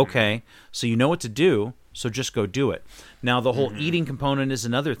 I'm like, okay, so you know what to do. So just go do it. Now the whole eating component is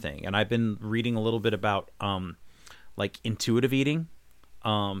another thing. And I've been reading a little bit about, like intuitive eating.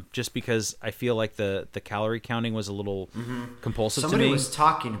 just because I feel like the calorie counting was a little compulsive Somebody to me. was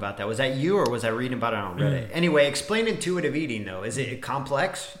talking about that. Was that you, or was I reading about it on Reddit? Anyway, explain intuitive eating, though. Is it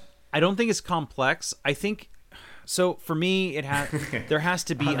complex? I don't think it's complex. I think so. For me, there has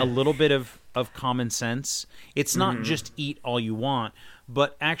to be a little bit of common sense. It's not just eat all you want,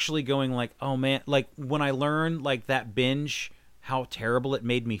 but actually going like, oh man, like when I learned like that binge, how terrible it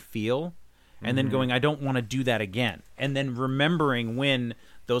made me feel, and then going, I don't want to do that again, and then remembering when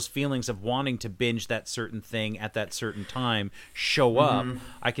those feelings of wanting to binge that certain thing at that certain time show up,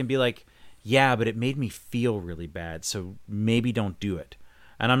 I can be like, yeah, but it made me feel really bad, so maybe don't do it.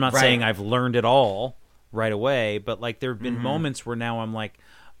 And I'm not saying I've learned it all right away, but like there have been moments where now I'm like,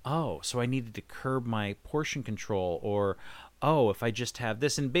 oh, so I needed to curb my portion control, or oh, if I just have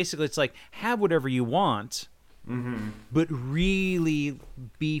this. And basically it's like, have whatever you want, but really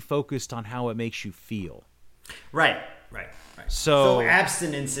be focused on how it makes you feel. Right. So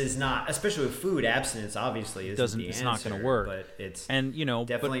abstinence is not, especially with food, abstinence obviously isn't the answer. It's not going to work. But it's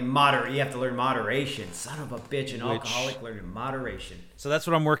definitely moderate. You have to learn moderation. Son of a bitch, an alcoholic learning moderation. So that's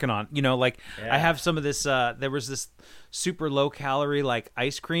what I'm working on. I have some of this. There was this super low calorie like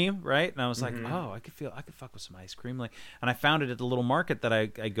ice cream, right? And I was like, oh, I could fuck with some ice cream. Like, and I found it at the little market that I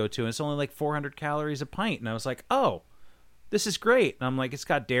go to, and it's only like 400 calories a pint. And I was like, oh, this is great. And I'm like, it's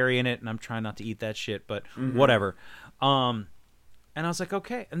got dairy in it, and I'm trying not to eat that shit, but whatever. And I was like,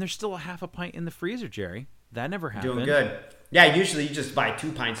 okay. And there's still a half a pint in the freezer, Jerry. That never happened. Doing good. Yeah, usually you just buy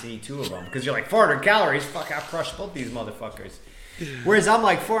 2 pints and eat 2 of them because you're like, 400 calories. Fuck, I'll crush both these motherfuckers. Whereas I'm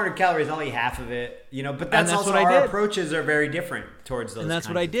like, 400 calories, I'll eat half of it. But that's also what our approaches are very different towards those. And that's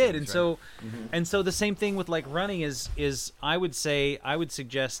what I did. And so, and so the same thing with like running is I would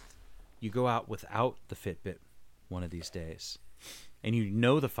suggest you go out without the Fitbit one of these days. And you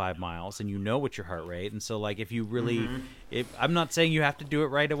know the 5 miles, and you know what your heart rate, and so like if you really, I'm not saying you have to do it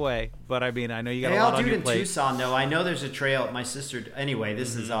right away, but I mean I know you got a lot on your plate. I'll do it in Tucson though. I know there's a trail. My sister. Anyway,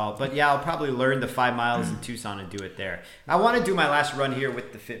 this is all. But yeah, I'll probably learn the 5 miles in Tucson and do it there. I want to do my last run here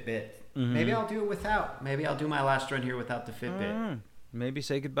with the Fitbit. Maybe I'll do it without. Maybe I'll do my last run here without the Fitbit. Maybe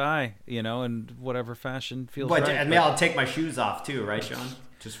say goodbye, in whatever fashion feels right. And maybe I'll take my shoes off too, right, Sean?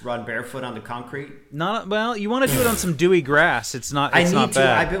 Just run barefoot on the concrete. You want to do it on some dewy grass. It's not. It's not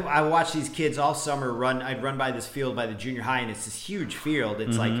bad. I watch these kids all summer run. I'd run by this field by the junior high, and it's this huge field.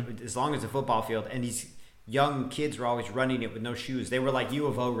 It's like as long as a football field, and these young kids were always running it with no shoes. They were like U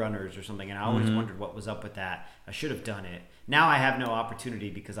of O runners or something, and I always wondered what was up with that. I should have done it. Now I have no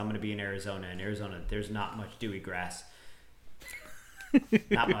opportunity because I'm going to be in Arizona. In Arizona, there's not much dewy grass.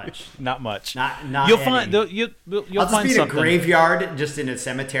 Not much. Not. You'll any. find. You'll I'll just find be in something. a graveyard, just in a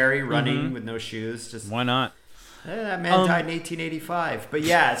cemetery, running with no shoes. Just why not? That man died in 1885. But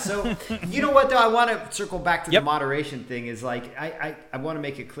yeah, so you know what though? I want to circle back to the moderation thing. Is like I want to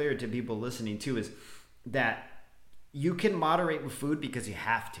make it clear to people listening too is that you can moderate with food because you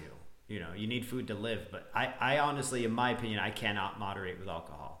have to. You need food to live. But I honestly, in my opinion, I cannot moderate with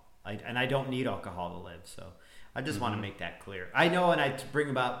alcohol. And I don't need alcohol to live. So. I just want to make that clear. I know when I bring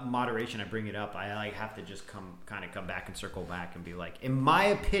about moderation, I bring it up. I have to just come back and circle back and be like, in my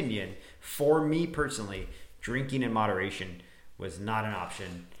opinion, for me personally, drinking in moderation was not an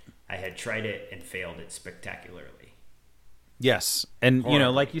option. I had tried it and failed it spectacularly. Yes. And,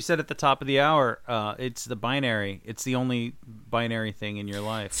 like you said at the top of the hour, it's the binary. It's the only binary thing in your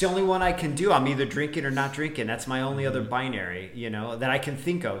life. It's the only one I can do. I'm either drinking or not drinking. That's my only other binary, that I can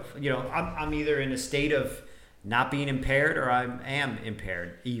think of. I'm either in a state of not being impaired or I am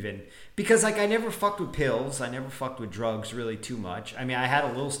impaired even because I never fucked with pills. I never fucked with drugs really too much. I mean, I had a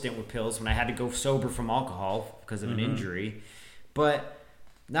little stint with pills when I had to go sober from alcohol because of an injury, but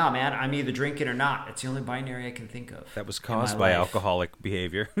no, man, I'm either drinking or not. It's the only binary I can think of. That was caused by alcoholic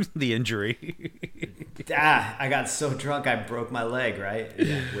behavior, the injury. I got so drunk I broke my leg, right?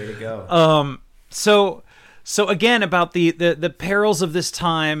 Yeah, way to go. So again, about the perils of this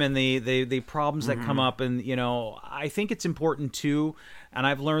time and the problems that come up, and I think it's important too, and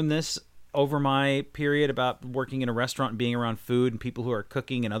I've learned this over my period about working in a restaurant and being around food and people who are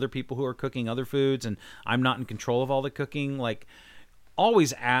cooking and other people who are cooking other foods, and I'm not in control of all the cooking. Like,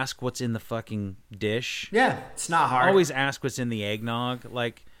 always ask what's in the fucking dish. Yeah, it's not hard. Always ask what's in the eggnog.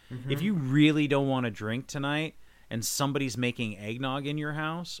 Like, if you really don't want to drink tonight, and somebody's making eggnog in your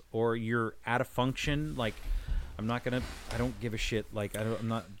house, or you're at a function, like, I don't give a shit. Like, I'm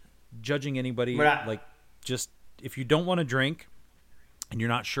not judging anybody. Like, just, if you don't want to drink, and you're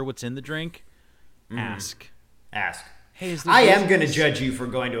not sure what's in the drink, ask. Hey, is there I am going to judge you for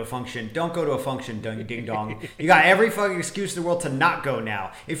going to a function. Don't go to a function, ding dong. You got every fucking excuse in the world to not go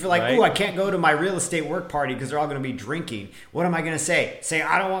now. If you're like, Right. oh, I can't go to my real estate work party because they're all going to be drinking. What am I going to say? Say,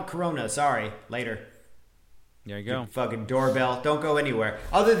 I don't want Corona. Sorry. Later. There you go. Your fucking doorbell. Don't go anywhere.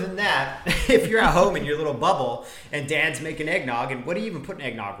 Other than that, if you're at home in your little bubble and Dad's making eggnog, and what do you even put in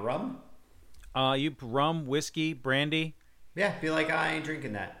eggnog? Rum? You rum, whiskey, brandy. Yeah, be like, I ain't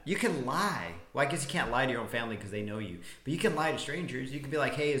drinking that. You can lie. Well, I guess you can't lie to your own family because they know you. But you can lie to strangers. You can be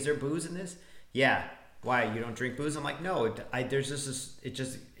like, hey, is there booze in this? Yeah. Why, you don't drink booze? I'm like, no, there's just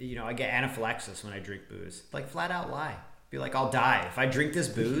this, I get anaphylaxis when I drink booze. Like, flat out lie. Be like, I'll die. If I drink this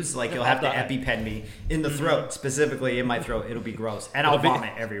booze, like, you'll have to EpiPen me in the throat, specifically in my throat. It'll be gross. And I'll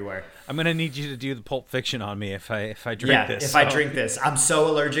vomit everywhere. I'm going to need you to do the Pulp Fiction on me if I drink this. If I drink this. I'm so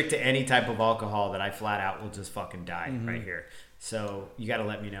allergic to any type of alcohol that I flat out will just fucking die right here. So you got to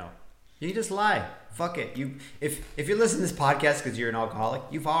let me know. You just lie. Fuck it. If you're listening to this podcast because you're an alcoholic,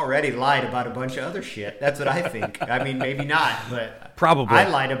 you've already lied about a bunch of other shit. That's what I think. I mean, maybe not, but probably I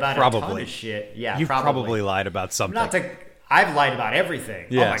lied about a ton of shit. Yeah, You've probably lied about something. I've lied about everything.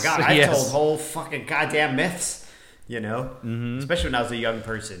 Yes. Oh my god, I've told whole fucking goddamn myths. Especially when I was a young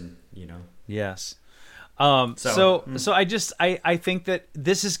person. Yes. So I think that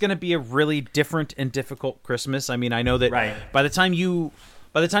this is going to be a really different and difficult Christmas. I mean, I know that by the time you're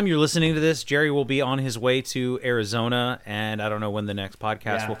listening to this, Jerry will be on his way to Arizona, and I don't know when the next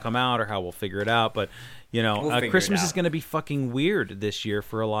podcast will come out or how we'll figure it out, but Christmas is going to be fucking weird this year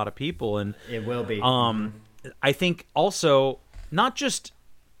for a lot of people, and it will be. I think also not just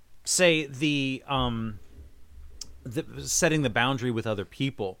say the setting the boundary with other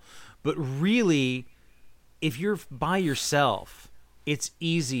people, but really, if you're by yourself, it's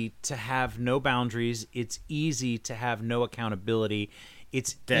easy to have no boundaries. It's easy to have no accountability.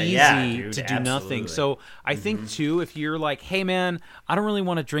 It's easy to do nothing. So I think too, if you're like, hey man, I don't really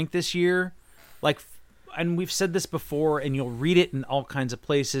want to drink this year, and we've said this before, and you'll read it in all kinds of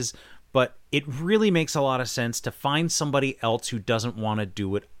places, but it really makes a lot of sense to find somebody else who doesn't want to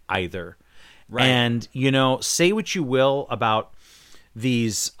do it either. Right. And, say what you will about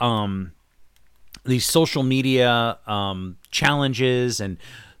these social media challenges and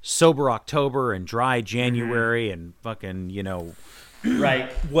sober October and dry January and fucking,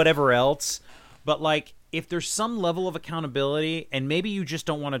 whatever else. But if there's some level of accountability and maybe you just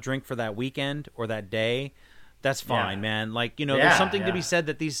don't want to drink for that weekend or that day, that's fine, man. There's something to be said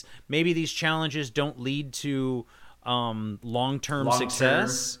that these challenges don't lead to long-term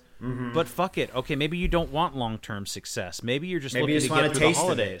success. But fuck it. Okay, maybe you don't want long-term success. Maybe you're just looking to get through the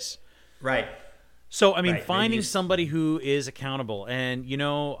holidays. Right. So, I mean, finding somebody who is accountable. And,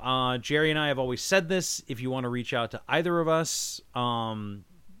 Jerry and I have always said this. If you want to reach out to either of us,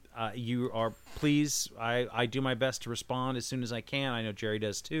 please, I do my best to respond as soon as I can. I know Jerry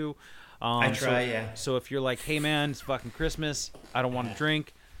does too. I try, So if you're like, hey man, it's fucking Christmas, I don't want to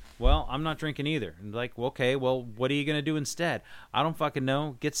drink. Well, I'm not drinking either. And okay, well, what are you going to do instead? I don't fucking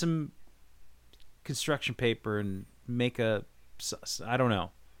know. Get some construction paper and make I don't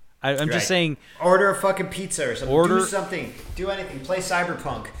know. I'm just saying. Order a fucking pizza or something. Do something. Do anything. Play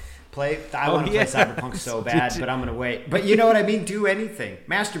Cyberpunk. I want to play Cyberpunk so bad, but I'm going to wait. But you know what I mean? Do anything.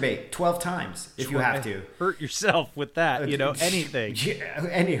 Masturbate 12 times if you have to. Hurt yourself with that, anything.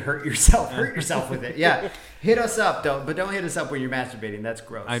 Hurt yourself with it. Yeah. Hit us up, but don't hit us up when you're masturbating. That's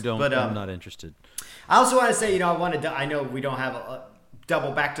gross. I'm not interested. I also want to say, I know we don't have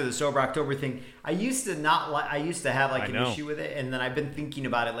double back to the sober October thing. I used to have an issue with it, and then I've been thinking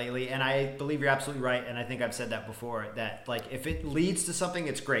about it lately, and I believe you're absolutely right, and I think I've said that before, that if it leads to something,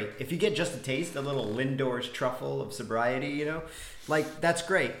 it's great. If you get just a taste, a little Lindor's truffle of sobriety, that's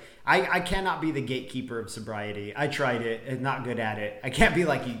great. I cannot be the gatekeeper of sobriety. I tried it and not good at it. I can't be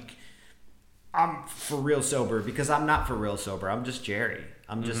like I'm for real sober, because I'm not for real sober. I'm just Jerry.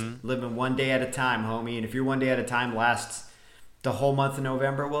 I'm just living one day at a time, homie, and if your one day at a time lasts the whole month of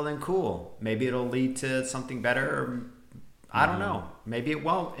November, well then cool. Maybe it'll lead to something better, or I don't know. Maybe it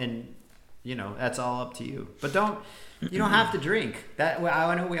won't, and that's all up to you. But you don't have to drink.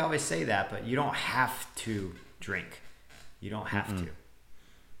 I know we always say that, but you don't have to drink. You don't have to.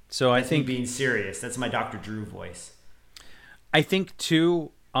 So I think being serious. That's my Dr. Drew voice. I think too,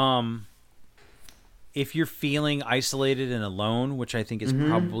 if you're feeling isolated and alone, which I think is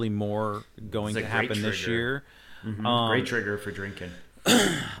probably more going to happen this year. Great trigger for drinking.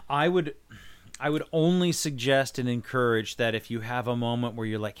 I would only suggest and encourage that if you have a moment where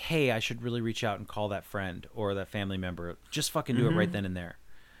you're like, hey, I should really reach out and call that friend or that family member, just fucking do it right then and there.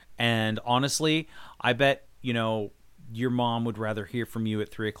 And honestly, I bet, your mom would rather hear from you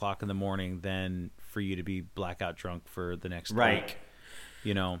at 3:00 in the morning than for you to be blackout drunk for the next right. week.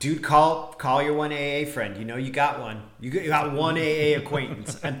 You know, dude, call your one AA friend. You know, you got one. You got one AA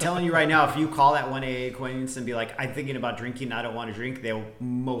acquaintance. I'm telling you right now, if you call that one AA acquaintance and be like, I'm thinking about drinking, I don't want to drink, they'll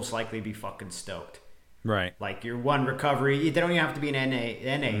most likely be fucking stoked. Right. Like your one recovery, they don't even have to be an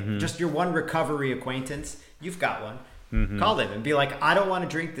NA. Just your one recovery acquaintance, you've got one. Call them and be like, I don't want to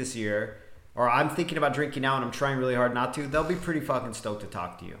drink this year, or I'm thinking about drinking now and I'm trying really hard not to. They'll be pretty fucking stoked to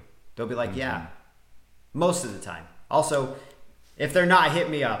talk to you. They'll be like, yeah, most of the time. Also, if they're not, hit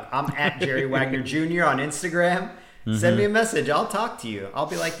me up. I'm at Jerry Wagner Jr. on Instagram. Send me a message. I'll talk to you. I'll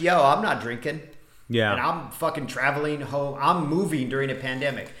be like, yo, I'm not drinking. Yeah. And I'm fucking traveling home. I'm moving during a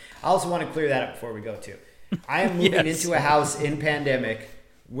pandemic. I also want to clear that up before we go to. I am moving into a house in pandemic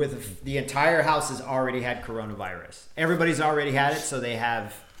with the entire house has already had coronavirus. Everybody's already had it, so they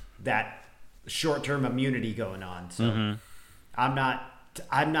have that short-term immunity going on. So I'm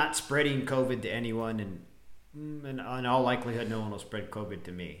not spreading COVID to anyone, and in all likelihood, no one will spread COVID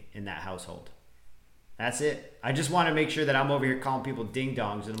to me in that household. That's it. I just want to make sure that I'm over here calling people ding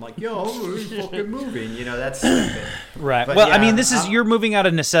dongs, and I'm like, yo, we're fucking moving. You know, that's stupid. Right. But well, yeah, I mean, you're moving out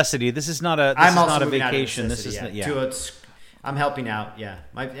of necessity. This is not a vacation. This is I'm helping out. Yeah.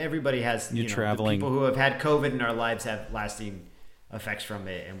 Everybody has, you're traveling. The people who have had COVID in our lives have lasting effects from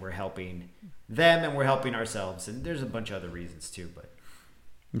it, and we're helping them and we're helping ourselves. And there's a bunch of other reasons too, but.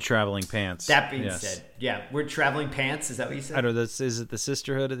 Traveling pants. That being said, yeah, we're traveling pants. Is that what you said? I don't know. Is it the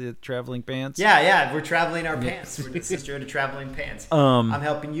sisterhood of the traveling pants? Yeah, we're traveling our pants. We're the sisterhood of traveling pants. I'm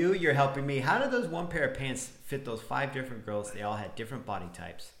helping you. You're helping me. How did those one pair of pants fit those 5 different girls? They all had different body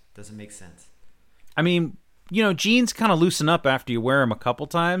types. Doesn't make sense. I mean, you know, jeans kind of loosen up after you wear them a couple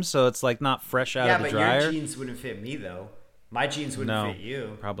times, so it's like not fresh out of the dryer. Yeah, but your jeans wouldn't fit me though. My jeans wouldn't fit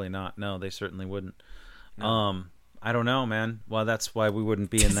you. Probably not. No, they certainly wouldn't. No. I don't know, man. Well, that's why we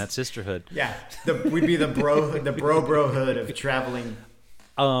wouldn't be in that sisterhood. Yeah, we'd be the brohood of traveling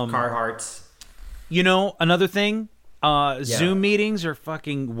Carhartts. You know, another thing, Zoom meetings are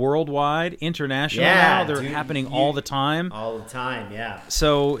fucking worldwide, international now. They're happening all the time. All the time, yeah.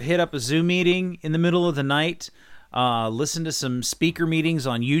 So hit up a Zoom meeting in the middle of the night. Listen to some speaker meetings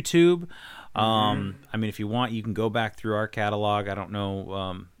on YouTube. I mean, if you want, you can go back through our catalog. I don't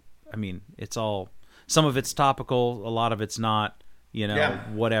know. I mean, it's all... Some of it's topical, a lot of it's not, you know,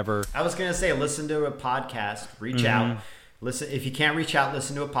 whatever. I was going to say, listen to a podcast, reach out. Listen, if you can't reach out,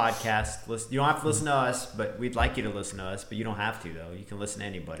 listen to a podcast. You don't have to listen to us, but we'd like you to listen to us, but you don't have to, though. You can listen to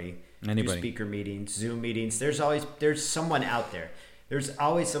anybody. Do speaker meetings, Zoom meetings. There's someone out there. There's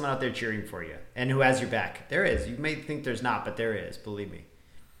always someone out there cheering for you and who has your back. There is. You may think there's not, but there is. Believe me.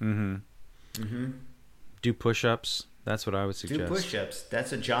 Do push-ups. That's what I would suggest. Do push-ups.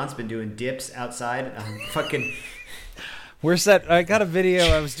 That's what John's been doing. Dips outside. Fucking. Where's that? I got a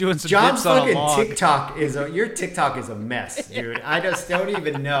video. I was doing some John's dips on a log. fucking TikTok your TikTok is a mess, dude. I just don't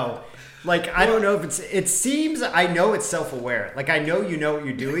even know. Like, I don't know if it seems, I know it's self-aware. Like, I know you know what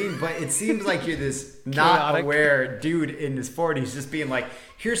you're doing, but it seems like you're this not aware dude in his 40s just being like,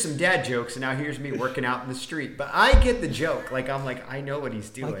 here's some dad jokes, and now here's me working out in the street. But I get the joke. Like, I'm like, I know what he's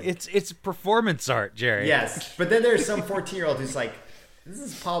doing. Like, it's performance art, Jerry. Yes. But then there's some 14-year-old who's like, this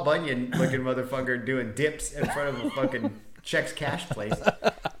is Paul Bunyan looking motherfucker doing dips in front of a fucking Chex Cash place.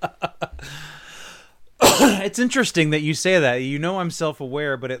 It's interesting that you say that. You know I'm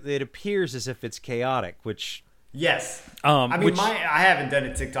self-aware, but it appears as if it's chaotic, which... Yes. I mean, I haven't done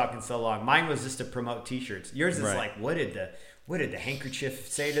a TikTok in so long. Mine was just to promote T-shirts. Yours is like, what did the handkerchief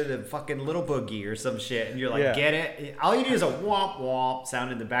say to the fucking little boogie or some shit? And you're like, get it? All you do is a womp womp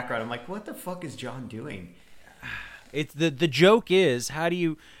sound in the background. I'm like, what the fuck is John doing? It's the joke is, how do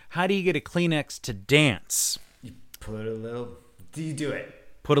you get a Kleenex to dance? You put a little... Do you do it?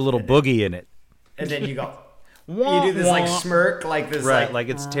 Put a little boogie in it. And then you go... You do this like smirk, like this, right? Like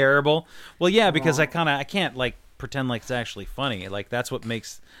it's terrible. Well, yeah, because I can't like pretend like it's actually funny. Like that's what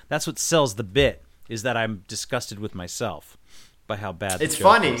sells the bit is that I'm disgusted with myself by how bad it's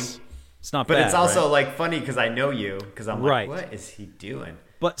funny. Is. It's not, but bad, it's also right? like funny because I know you because I'm like, what is he doing?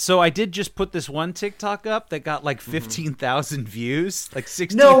 But so I did just put this one TikTok up that got like 15,000 views, like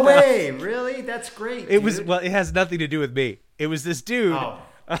 16. No way, really? That's great. It was it has nothing to do with me. It was this dude. Oh.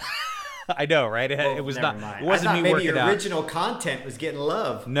 I know, right? It was not. Mind. It wasn't I thought me maybe working out. Original content was getting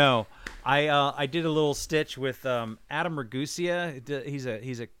love. No, I did a little stitch with Adam Ragusia. He's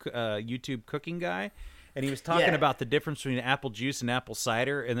a YouTube cooking guy, and he was talking about the difference between apple juice and apple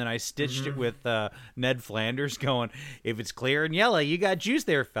cider. And then I stitched it with Ned Flanders going, "If it's clear and yellow, you got juice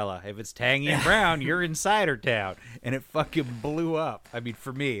there, fella. If it's tangy and brown, you're in cider town." And it fucking blew up. I mean,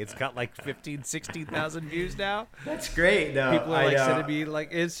 for me, it's got like 16,000 views now. That's great, though. People are like sending me like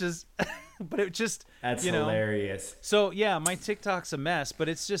it's just. But it just that's hilarious. So yeah, my TikTok's a mess, but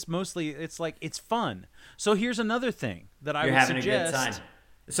it's just mostly it's fun. So here's another thing that I would suggest. You're having a good time.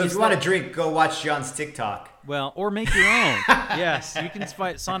 So if you want to drink, go watch John's TikTok. Well, or make your own. Yes, you can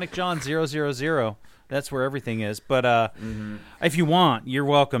find Sonic John 000. That's where everything is. But if you want, you're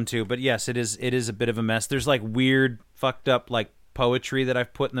welcome to. But yes, it is a bit of a mess. There's like weird, fucked up like poetry that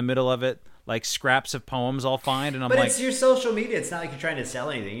I've put in the middle of it. Like scraps of poems I'll find, and I'm like... But it's your social media. It's not like you're trying to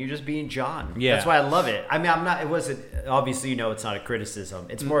sell anything. You're just being John. Yeah. That's why I love it. I mean, I'm not... It wasn't... Obviously, it's not a criticism.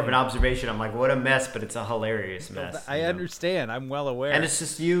 It's more of an observation. I'm like, what a mess, but it's a hilarious mess. I understand. I'm well aware. And it's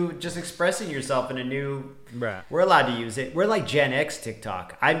just you just expressing yourself in a new... Right. We're allowed to use it. We're like Gen X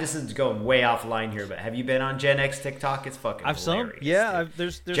TikTok. I'm just going way offline here, but have you been on Gen X TikTok? It's fucking hilarious. Yeah.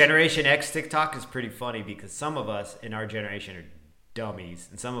 There's Generation X TikTok is pretty funny because some of us in our generation are dummies,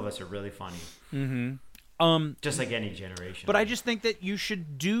 and some of us are really funny. Just like any generation. But I just think that you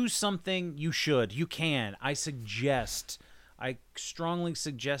should do something. You can. I strongly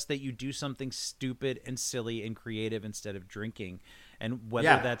suggest that you do something stupid and silly and creative instead of drinking. And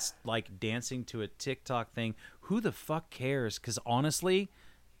whether that's like dancing to a TikTok thing, who the fuck cares? Because honestly,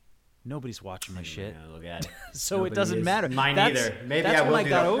 nobody's watching my shit. Yeah, look at it. So Nobody it doesn't is. matter. Mine either. Maybe that's I will when I do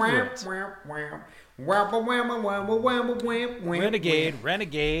got that. over it. Renegade.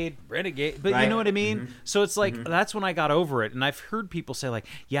 But you know what I mean? So it's like, that's when I got over it. And I've heard people say like,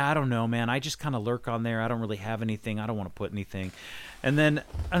 yeah, I don't know, man. I just kind of lurk on there. I don't really have anything. I don't want to put anything. And then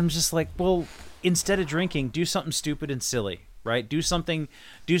I'm just like, well, instead of drinking, do something stupid and silly. Right? Do something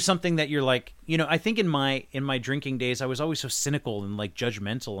that you're like, I think in my drinking days, I was always so cynical and like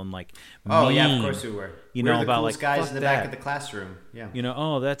judgmental and like mean, yeah, of course we were. We're the about coolest guys in the back that. of the classroom.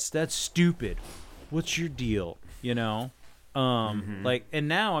 Yeah. That's stupid. What's your deal? Like, and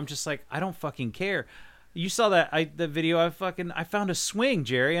now I'm just like, I don't fucking care. You saw the video. I found a swing,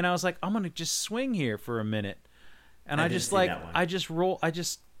 Jerry, and I was like, I'm gonna just swing here for a minute, and I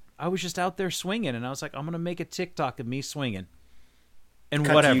was just out there swinging, and I was like, I'm going to make a TikTok of me swinging. And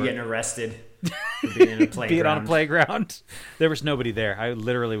Cut whatever. To you getting arrested for being in a playground. Being on a playground. There was nobody there. I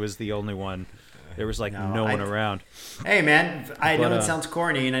literally was the only one. There was like no one around. Hey, man, I know it sounds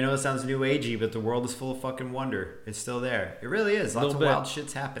corny, and I know it sounds new agey, but the world is full of fucking wonder. It's still there. It really is. Lots of wild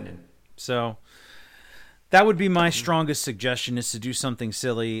shit's happening. So that would be my strongest suggestion, is to do something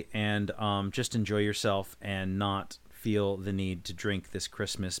silly and just enjoy yourself and not feel the need to drink this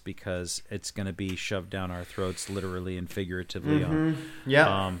Christmas, because it's going to be shoved down our throats literally and figuratively.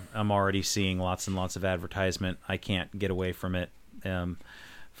 I'm already seeing lots and lots of advertisement. I can't get away from it.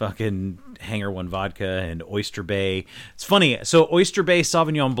 Fucking Hangar One vodka and Oyster Bay. It's funny. So Oyster Bay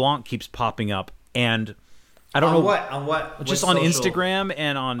Sauvignon Blanc keeps popping up, and I don't know on what. Just on Instagram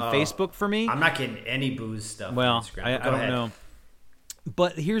and on Facebook for me. I'm not getting any booze stuff. Well, on Instagram. I don't know.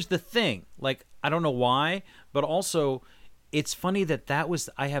 But here's the thing. Like, I don't know why, but also it's funny that was,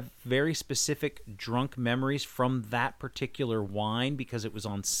 I have very specific drunk memories from that particular wine because it was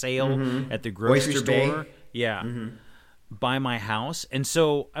on sale at the grocery Oyster store. Bay? Yeah. By my house. And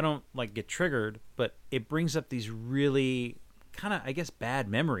so I don't like get triggered, but it brings up these really kind of, I guess, bad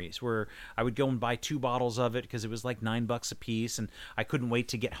memories where I would go and buy 2 bottles of it because it was like $9 a piece, and I couldn't wait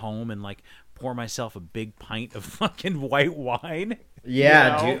to get home and like pour myself a big pint of fucking white wine.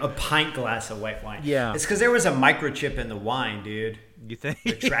 Yeah, dude, a pint glass of white wine. Yeah. It's because there was a microchip in the wine, dude. You think?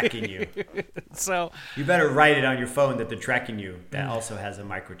 They're tracking you. So you better write it on your phone that they're tracking you. That also has a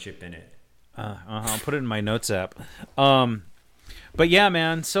microchip in it. I'll put it in my notes app. But yeah,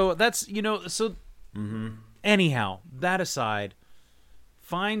 man. So that's, anyhow, that aside,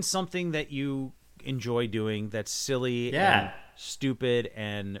 find something that you enjoy doing that's silly and stupid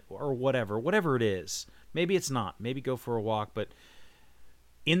or whatever it is. Maybe it's not. Maybe go for a walk, but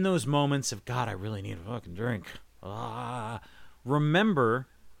in those moments of, God, I really need a fucking drink. Remember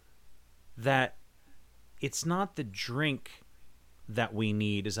that it's not the drink that we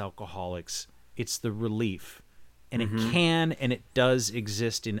need as alcoholics. It's the relief. And it can and it does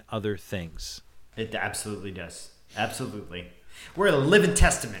exist in other things. It absolutely does. Absolutely. We're a living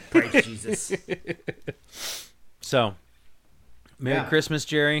testament, praise Jesus. So, Merry Christmas,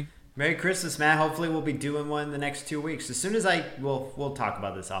 Jerry. Merry Christmas, man. Hopefully we'll be doing one in the next 2 weeks. As soon as we'll talk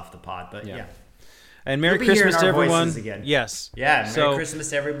about this off the pod, but yeah. And Merry Christmas to everyone. Again. Yes. Yeah, Merry Christmas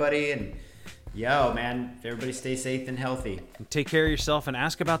to everybody, and man, everybody stay safe and healthy. Take care of yourself and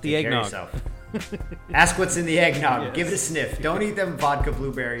ask about the eggnog. Ask what's in the eggnog. Yes. Give it a sniff. Don't eat them vodka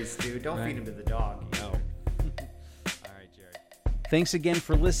blueberries, dude. Don't feed them to the dog. No. All right, Jerry. Thanks again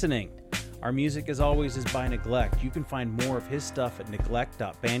for listening. Our music, as always, is by Neglect. You can find more of his stuff at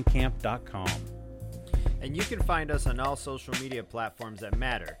neglect.bandcamp.com. And you can find us on all social media platforms that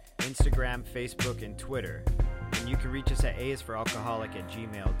matter: Instagram, Facebook, and Twitter. And you can reach us at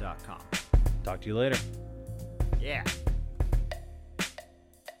aisforalcoholic@gmail.com. Talk to you later. Yeah.